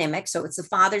patronymic. So it's the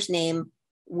father's name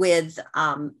with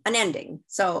an ending.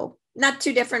 So not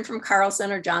too different from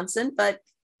Carlson or Johnson, but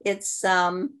it's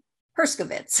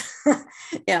Herskovitz.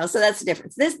 So that's the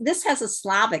difference. This has a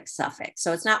Slavic suffix.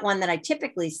 So it's not one that I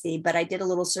typically see, but I did a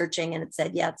little searching and it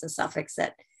said, yeah, it's a suffix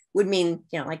that would mean,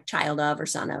 like child of or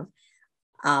son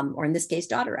of, or in this case,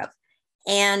 daughter of.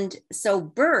 And so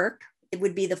Burke, it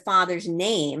would be the father's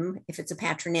name if it's a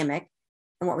patronymic.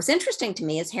 And what was interesting to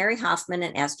me is Harry Hoffman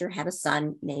and Esther had a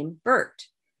son named Bert.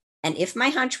 And if my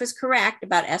hunch was correct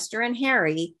about Esther and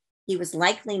Harry, he was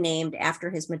likely named after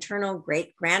his maternal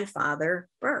great-grandfather,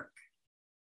 Burke.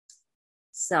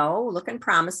 So looking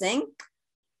promising.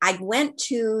 I went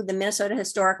to the Minnesota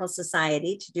Historical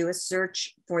Society to do a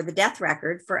search for the death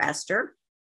record for Esther.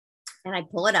 And I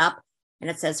pull it up and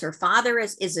it says her father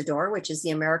is Isidore, which is the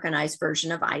Americanized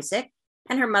version of Isaac,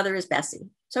 and her mother is Bessie.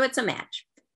 So it's a match.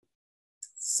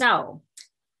 So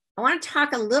I want to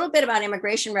talk a little bit about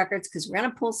immigration records because we're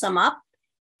going to pull some up.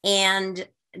 And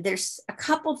there's a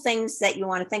couple things that you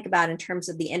want to think about in terms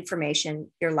of the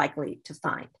information you're likely to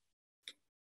find.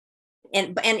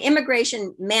 And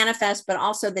immigration manifest, but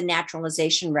also the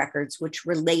naturalization records, which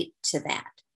relate to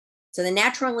that. So the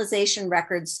naturalization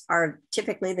records are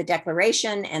typically the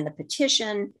declaration and the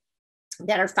petition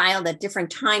that are filed at different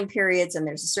time periods, and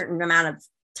there's a certain amount of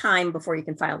time before you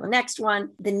can file the next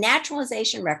one. The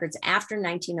naturalization records after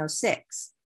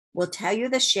 1906 will tell you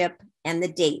the ship and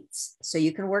the dates, so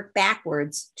you can work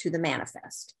backwards to the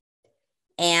manifest.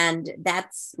 And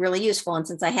that's really useful. And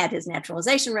since I had his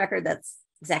naturalization record, that's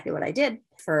exactly what I did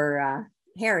for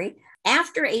Harry.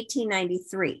 After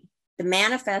 1893, the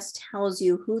manifest tells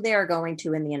you who they are going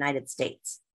to in the United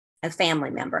States. A family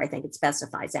member, I think it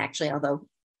specifies actually, although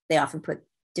they often put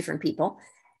different people.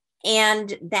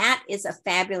 And that is a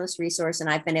fabulous resource. And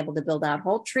I've been able to build out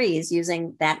whole trees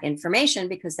using that information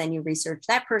because then you research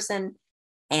that person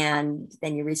and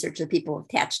then you research the people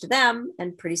attached to them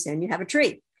and pretty soon you have a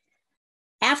tree.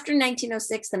 After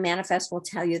 1906, the manifest will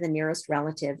tell you the nearest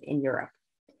relative in Europe.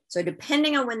 So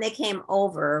depending on when they came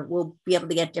over, we'll be able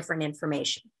to get different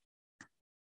information.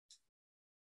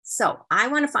 So I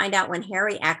want to find out when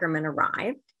Harry Ackerman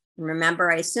arrived. And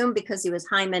remember, I assume because he was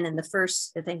Hyman in the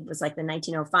first, I think it was like the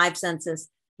 1905 census,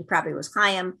 he probably was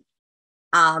Chaim.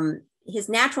 His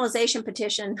naturalization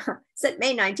petition said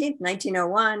May 19th,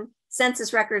 1901.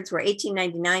 Census records were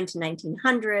 1899 to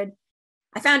 1900.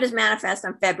 I found his manifest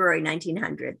on February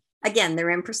 1900. Again,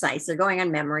 they're imprecise. They're going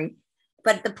on memory.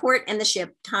 But the port and the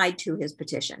ship tied to his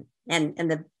petition and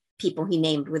the people he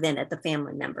named within it, the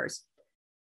family members.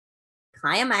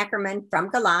 Chaim Ackerman from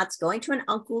Galatz going to an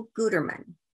uncle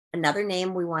Guterman, another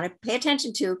name we want to pay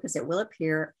attention to because it will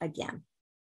appear again.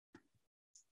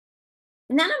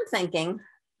 And then I'm thinking,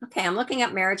 okay, I'm looking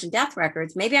up marriage and death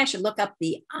records. Maybe I should look up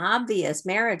the obvious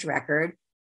marriage record,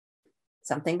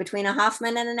 something between a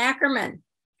Hoffman and an Ackerman.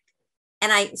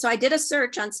 And so I did a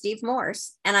search on Steve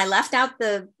Morse and I left out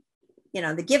the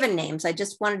given names. I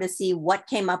just wanted to see what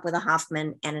came up with a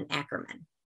Hoffman and an Ackerman.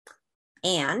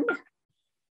 And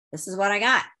this is what I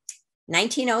got.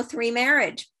 1903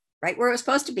 marriage, right where it was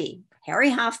supposed to be. Harry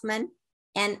Hoffman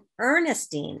and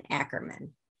Ernestine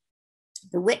Ackerman.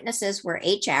 The witnesses were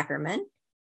H. Ackerman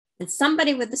and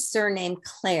somebody with the surname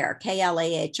Clare,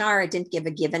 K-L-A-H-R. It didn't give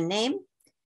a given name.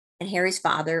 And Harry's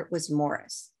father was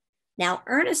Morris. Now,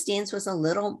 Ernestine's was a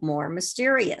little more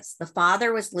mysterious. The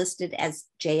father was listed as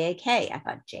J-A-K. I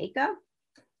thought, Jacob?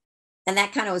 And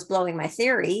that kind of was blowing my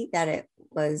theory that it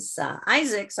was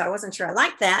Isaac, so I wasn't sure I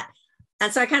liked that.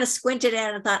 And so I kind of squinted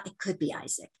at it and thought it could be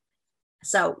Isaac.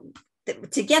 So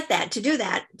to check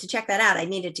that out, I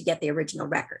needed to get the original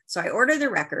record. So I ordered the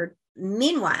record.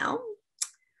 Meanwhile,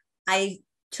 I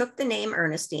took the name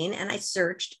Ernestine and I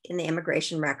searched in the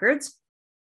immigration records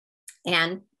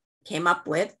and came up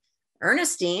with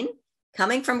Ernestine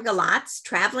coming from Galatz,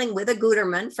 traveling with a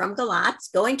Guterman from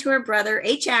Galatz, going to her brother,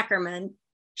 H. Ackerman.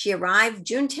 She arrived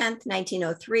June 10th,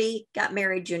 1903, got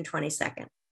married June 22nd.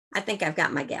 I think I've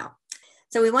got my gal.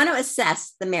 So we want to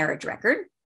assess the marriage record.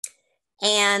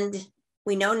 And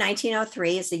we know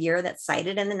 1903 is the year that's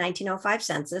cited in the 1905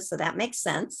 census, so that makes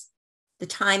sense. The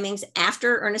timings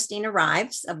after Ernestine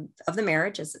arrives of the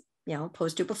marriage, as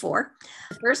opposed to before.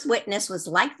 The first witness was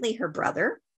likely her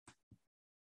brother.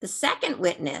 The second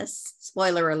witness,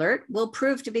 spoiler alert, will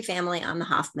prove to be family on the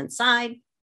Hoffman side.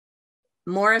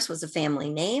 Morris was a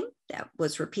family name that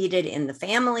was repeated in the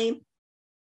family.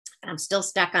 And I'm still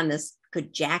stuck on this.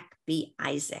 Could Jack be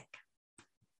Isaac?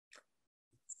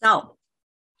 So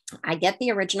I get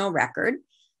the original record.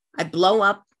 I blow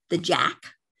up the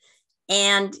Jack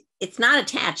and it's not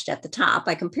attached at the top.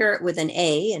 I compare it with an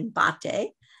A in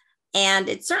Bate. And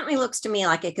it certainly looks to me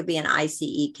like it could be an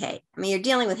ICEK. I mean, you're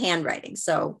dealing with handwriting.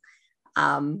 So,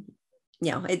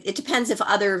 it depends if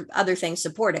other things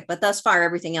support it. But thus far,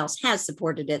 everything else has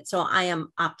supported it. So I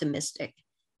am optimistic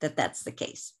that that's the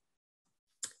case.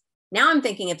 Now I'm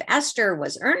thinking if Esther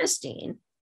was Ernestine,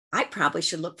 I probably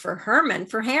should look for Herman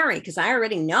for Harry, because I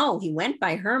already know he went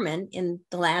by Herman in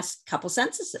the last couple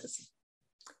censuses.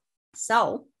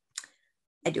 So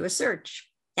I do a search.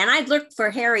 And I'd looked for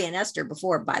Harry and Esther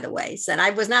before, by the way, said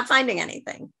I was not finding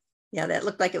anything. That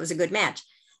looked like it was a good match.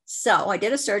 So I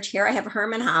did a search. Here I have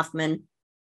Herman Hoffman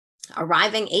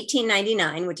arriving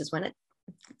 1899, which is when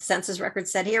census record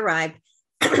said he arrived,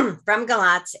 from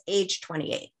Galatz, age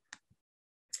 28.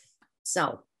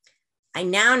 So I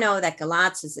now know that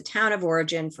Galatz is the town of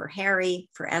origin for Harry,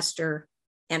 for Esther,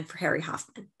 and for Harry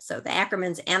Hoffman. So the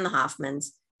Ackermans and the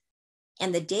Hoffmans.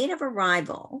 And the date of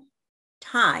arrival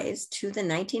ties to the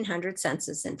 1900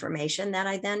 census information that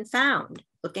I then found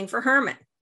looking for Herman.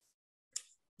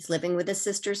 He's living with his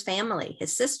sister's family.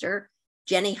 His sister,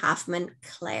 Jenny Hoffman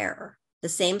Clare, the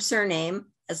same surname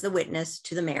as the witness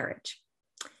to the marriage.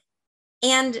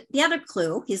 And the other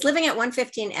clue, he's living at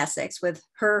 115 Essex with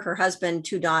her husband,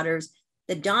 2 daughters.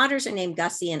 The daughters are named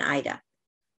Gussie and Ida.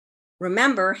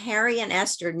 Remember, Harry and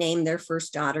Esther named their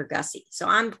first daughter Gussie. So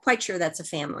I'm quite sure that's a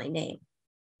family name.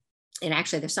 And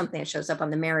actually, there's something that shows up on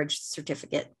the marriage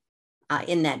certificate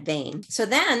in that vein. So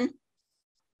then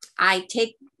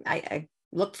I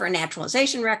look for a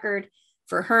naturalization record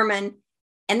for Herman.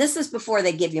 And this is before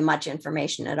they give you much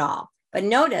information at all. But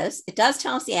notice, it does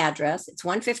tell us the address. It's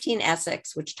 115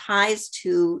 Essex, which ties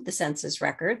to the census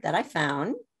record that I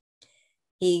found.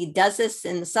 He does this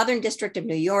in the Southern District of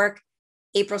New York,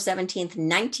 April 17th,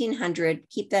 1900.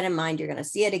 Keep that in mind. You're going to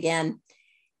see it again.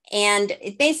 And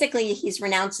basically, he's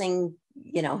renouncing,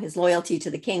 his loyalty to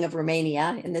the King of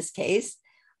Romania in this case.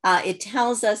 It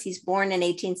tells us he's born in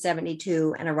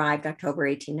 1872 and arrived October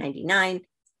 1899.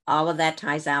 All of that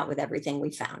ties out with everything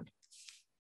we found.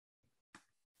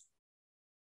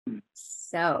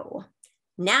 So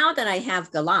now that I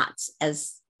have Galatz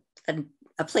as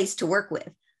a place to work with,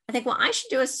 I think, well, I should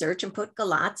do a search and put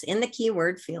Galatz in the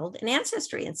keyword field in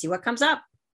Ancestry and see what comes up.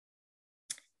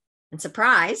 And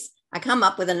surprise, I come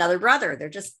up with another brother. They're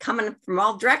just coming from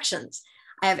all directions.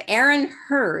 I have Aaron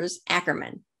Hers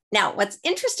Ackerman. Now, what's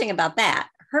interesting about that,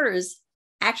 Hers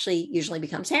actually usually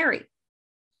becomes Harry,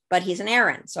 but he's an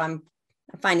Aaron. So I'm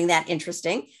finding that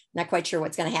interesting. Not quite sure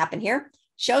what's going to happen here.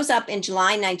 Shows up in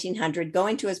July 1900,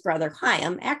 going to his brother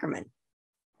Chaim Ackerman.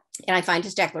 And I find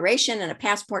his declaration and a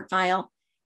passport file.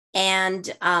 And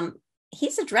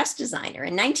he's a dress designer.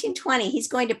 In 1920, he's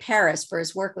going to Paris for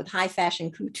his work with high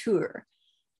fashion couture.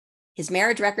 His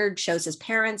marriage record shows his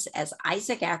parents as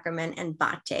Isaac Ackerman and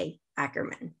Bate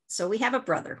Ackerman. So we have a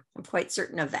brother. I'm quite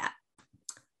certain of that.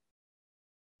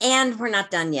 And we're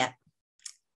not done yet.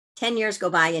 10 years go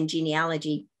by in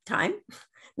genealogy time,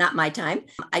 not my time.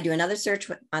 I do another search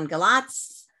on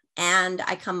Galatz, and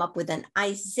I come up with an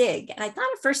Isaac. And I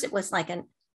thought at first it was like an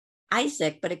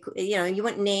Isaac, but you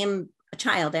wouldn't name a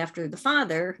child after the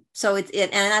father. So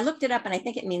and I looked it up, and I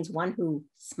think it means one who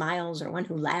smiles or one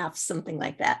who laughs, something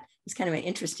like that. It's kind of an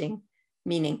interesting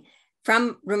meaning.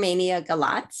 From Romania,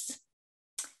 Galatz.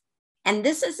 And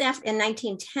this is in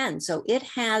 1910. So it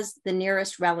has the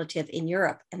nearest relative in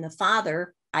Europe, and the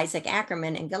father, Isaac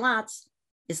Ackerman in Galatz,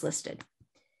 is listed.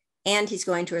 And he's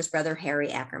going to his brother,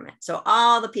 Harry Ackerman. So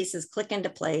all the pieces click into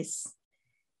place,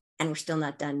 and we're still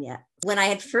not done yet. When I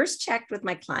had first checked with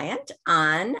my client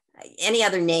on any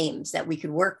other names that we could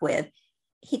work with,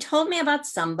 he told me about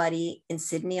somebody in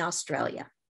Sydney, Australia.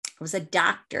 It was a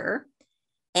doctor.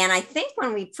 And I think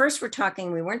when we first were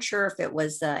talking, we weren't sure if it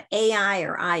was AI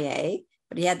or IA,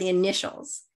 but he had the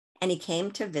initials. And he came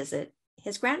to visit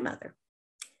his grandmother.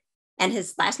 And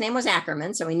his last name was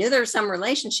Ackerman. So we knew there was some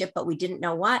relationship, but we didn't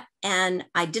know what. And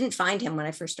I didn't find him when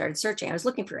I first started searching. I was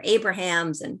looking for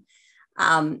Abrahams.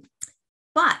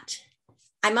 But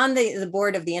I'm on the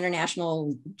board of the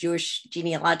International Jewish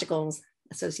Genealogical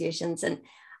Associations. And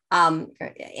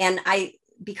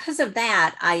because of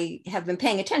that, I have been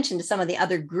paying attention to some of the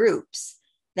other groups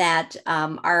that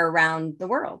are around the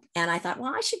world. And I thought,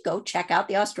 well, I should go check out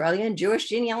the Australian Jewish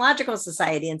Genealogical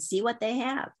Society and see what they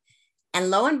have. And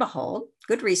lo and behold,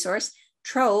 good resource,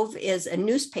 Trove is a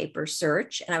newspaper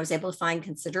search, and I was able to find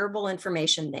considerable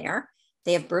information there.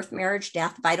 They have birth, marriage,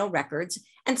 death, vital records,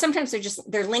 and sometimes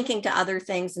they're linking to other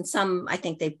things, and some, I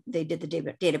think they did the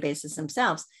databases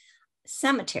themselves.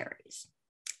 Cemeteries.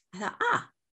 I thought,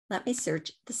 let me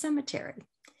search the cemetery.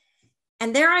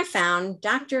 And there I found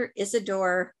Dr.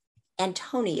 Isidore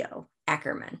Antonio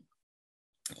Ackerman.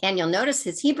 And you'll notice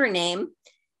his Hebrew name,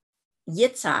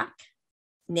 Yitzhak,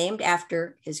 named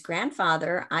after his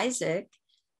grandfather, Isaac,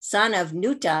 son of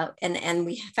Nuta. And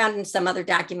we found in some other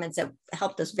documents that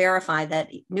helped us verify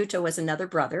that Nuta was another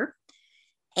brother.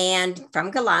 And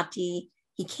from Galati,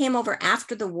 he came over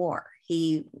after the war.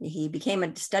 He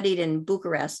studied in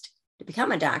Bucharest to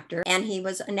become a doctor, and he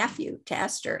was a nephew to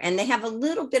Esther. And they have a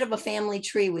little bit of a family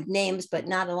tree with names, but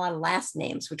not a lot of last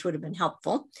names, which would have been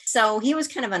helpful. So he was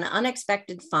kind of an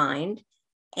unexpected find.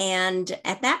 And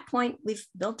at that point, we've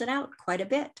built it out quite a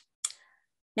bit.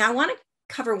 Now, I want to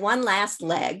cover one last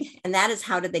leg, and that is,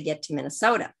 how did they get to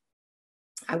Minnesota?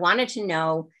 I wanted to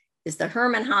know, is the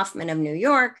Herman Hoffman of New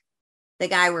York the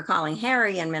guy we're calling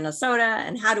Harry in Minnesota?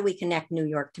 And how do we connect New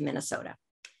York to Minnesota?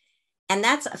 And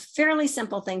that's a fairly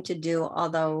simple thing to do,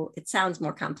 although it sounds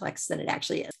more complex than it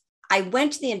actually is. I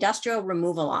went to the Industrial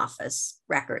Removal Office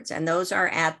records, and those are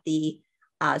at the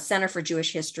Center for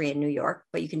Jewish History in New York,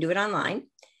 but you can do it online.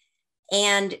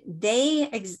 And they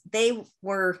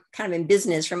were kind of in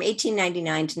business from 1899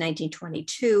 to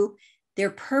 1922. Their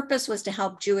purpose was to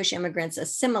help Jewish immigrants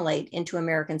assimilate into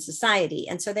American society.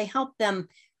 And so they helped them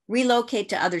relocate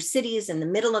to other cities in the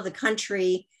middle of the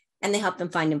country, and they helped them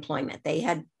find employment. They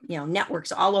had,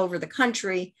 networks all over the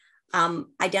country,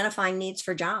 identifying needs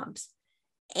for jobs.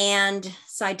 And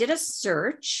so I did a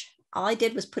search. All I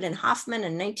did was put in Hoffman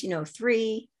in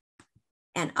 1903,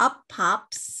 and up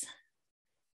pops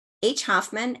H.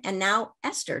 Hoffman, and now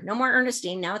Esther. No more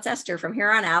Ernestine. Now it's Esther from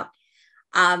here on out.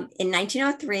 In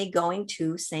 1903, going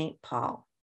to St. Paul.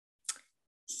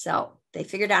 So they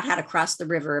figured out how to cross the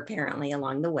river, apparently,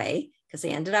 along the way, because they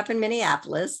ended up in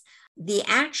Minneapolis. The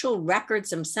actual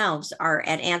records themselves are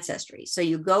at Ancestry. So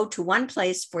you go to one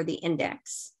place for the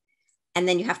index, and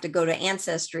then you have to go to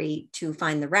Ancestry to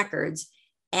find the records.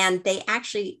 And they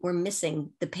actually were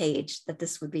missing the page that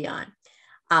this would be on.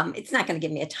 It's not going to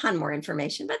give me a ton more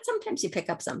information, but sometimes you pick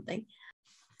up something.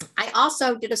 I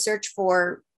also did a search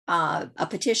for a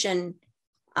petition,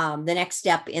 the next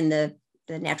step in the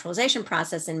naturalization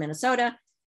process in Minnesota,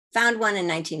 found one in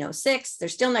 1906. They're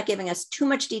still not giving us too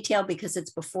much detail because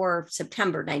it's before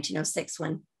September 1906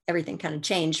 when everything kind of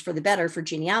changed for the better for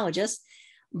genealogists.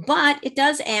 But it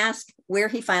does ask where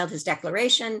he filed his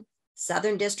declaration,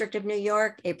 Southern District of New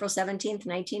York, April 17th,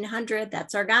 1900.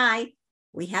 That's our guy.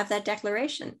 We have that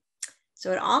declaration.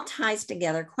 So it all ties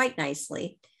together quite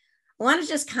nicely. I want to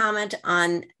just comment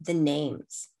on the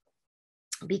names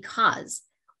because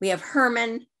we have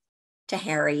Herman to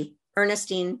Harry,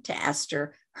 Ernestine to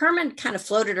Esther. Herman kind of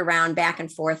floated around back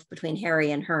and forth between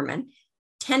Harry and Herman,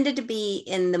 tended to be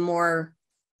in the more,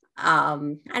 I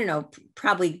don't know,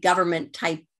 probably government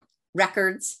type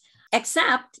records,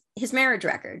 except his marriage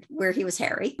record where he was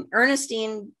Harry.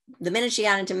 Ernestine, the minute she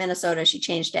got into Minnesota, she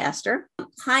changed to Esther.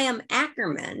 Chaim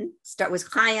Ackerman was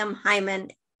Chaim, Hyman,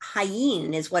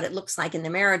 Hayin is what it looks like in the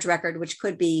marriage record, which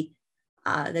could be,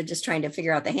 they're just trying to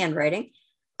figure out the handwriting,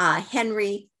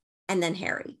 Henry, and then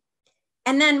Harry.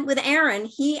 And then with Aaron,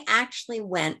 he actually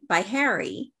went by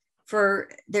Harry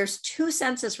there's 2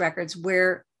 census records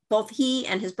where both he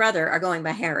and his brother are going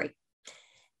by Harry.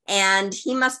 And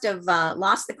he must have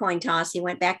lost the coin toss. He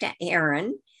went back to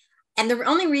Aaron. And the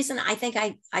only reason I think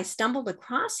I stumbled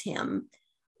across him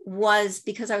was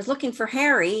because I was looking for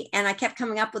Harry and I kept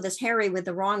coming up with this Harry with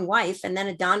the wrong wife. And then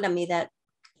it dawned on me that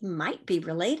he might be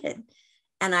related.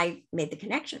 And I made the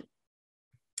connection.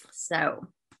 So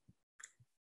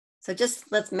just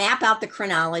let's map out the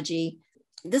chronology.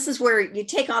 This is where you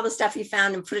take all the stuff you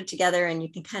found and put it together and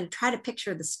you can kind of try to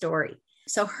picture the story.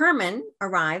 So Herman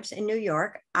arrives in New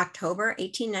York, October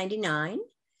 1899.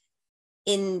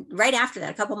 Right after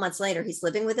that, a couple months later, he's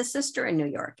living with his sister in New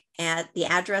York at the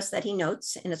address that he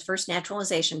notes in his first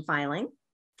naturalization filing.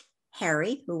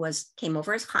 Harry, who came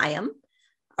over as Chaim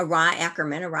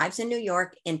Ackerman, arrives in New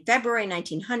York in February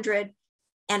 1900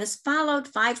 and is followed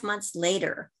 5 months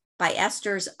later by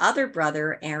Esther's other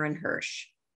brother, Aaron Hirsch.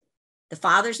 The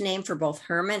father's name for both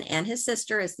Herman and his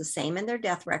sister is the same in their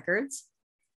death records.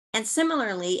 And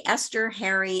similarly, Esther,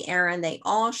 Harry, Aaron, they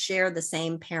all share the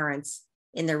same parents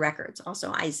in their records,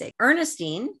 also Isaac.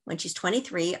 Ernestine, when she's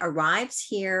 23, arrives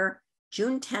here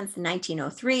June 10th,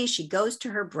 1903. She goes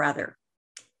to her brother.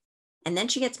 And then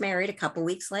she gets married a couple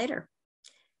weeks later.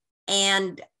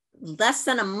 And less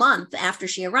than a month after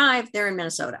she arrived, they're in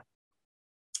Minnesota.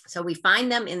 So we find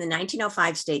them in the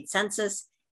 1905 state census.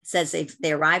 It says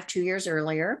they arrived 2 years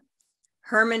earlier.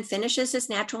 Herman finishes his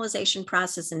naturalization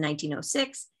process in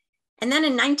 1906. And then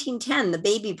in 1910, the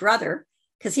baby brother,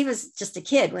 because he was just a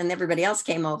kid when everybody else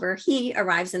came over, he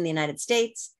arrives in the United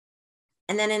States.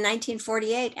 And then in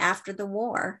 1948, after the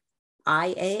war,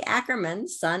 I.A. Ackerman,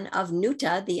 son of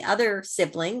Nuta, the other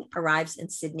sibling, arrives in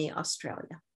Sydney,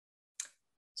 Australia.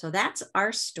 So that's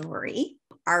our story.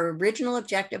 Our original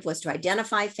objective was to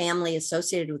identify family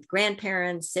associated with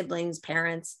grandparents, siblings,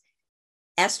 parents.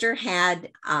 Esther had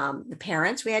the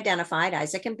parents we identified,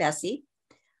 Isaac and Bessie,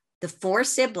 the 4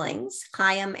 siblings,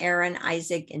 Chaim, Aaron,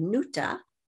 Isaac, and Nuta,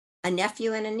 a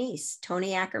nephew and a niece.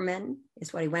 Tony Ackerman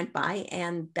is what he went by,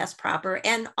 and Bess Proper,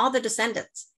 and all the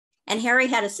descendants. And Harry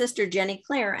had a sister, Jenny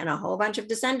Claire, and a whole bunch of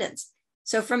descendants.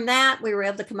 So from that, we were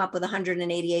able to come up with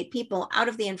 188 people out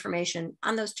of the information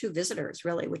on those 2 visitors,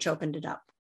 really, which opened it up.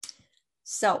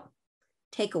 So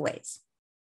takeaways.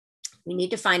 We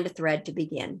need to find a thread to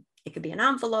begin. It could be an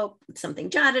envelope with something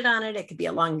jotted on it. It could be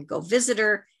a long ago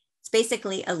visitor. It's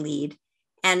basically a lead.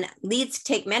 And leads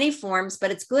take many forms,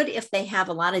 but it's good if they have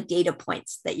a lot of data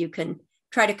points that you can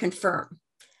try to confirm.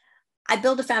 I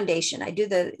build a foundation.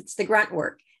 It's the grunt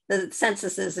work, the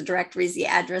censuses, the directories, the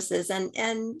addresses,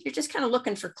 and you're just kind of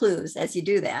looking for clues as you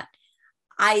do that.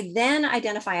 I then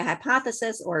identify a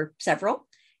hypothesis or several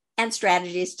and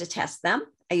strategies to test them.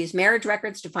 I use marriage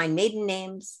records to find maiden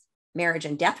names, marriage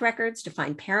and death records to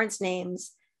find parents'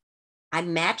 names. I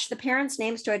match the parents'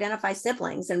 names to identify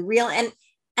siblings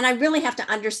and I really have to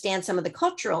understand some of the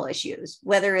cultural issues,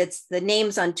 whether it's the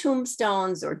names on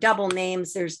tombstones or double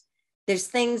names. There's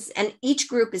things, and each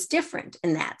group is different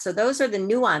in that. So those are the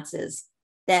nuances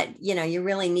that, you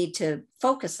really need to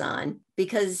focus on,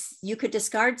 because you could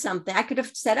discard something. I could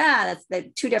have said, that's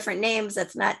the 2 different names.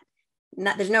 That's not,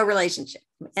 there's no relationship.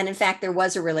 And in fact, there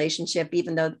was a relationship,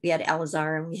 even though we had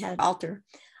Elazar and we had Alter.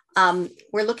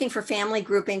 We're looking for family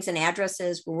groupings and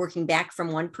addresses. We're working back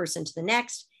from one person to the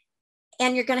next.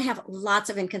 And you're going to have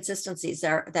lots of inconsistencies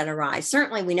that arise.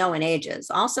 Certainly we know in ages.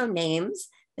 Also names.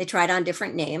 They tried on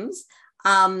different names.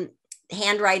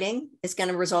 Handwriting is going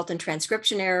to result in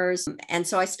transcription errors. And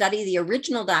so I study the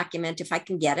original document if I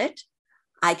can get it.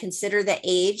 I consider the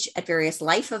age at various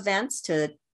life events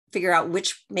to figure out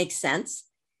which makes sense.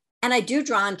 And I do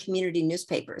draw on community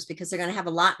newspapers because they're going to have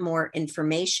a lot more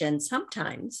information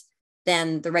sometimes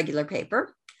than the regular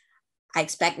paper. I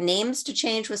expect names to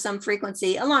change with some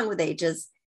frequency along with ages,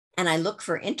 and I look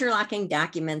for interlocking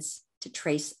documents to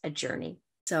trace a journey.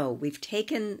 So we've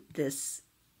taken this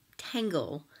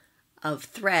tangle of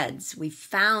threads. We've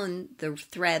found the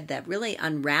thread that really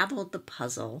unraveled the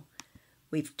puzzle.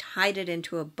 We've tied it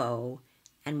into a bow,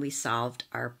 and we solved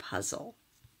our puzzle.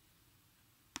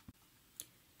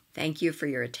 Thank you for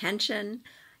your attention.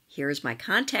 Here's my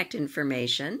contact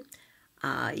information.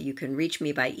 You can reach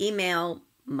me by email.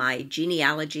 My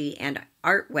genealogy and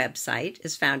art website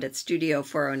is found at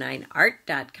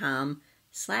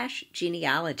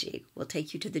studio409art.com/genealogy. We'll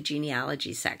take you to the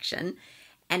genealogy section.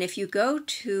 And if you go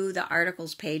to the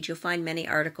articles page, you'll find many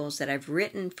articles that I've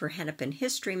written for Hennepin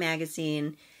History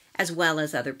Magazine, as well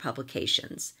as other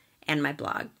publications, and my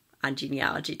blog on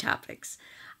genealogy topics.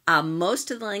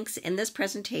 Most of the links in this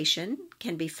presentation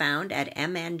can be found at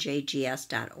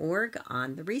mnjgs.org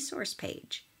on the resource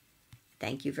page.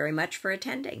 Thank you very much for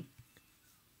attending.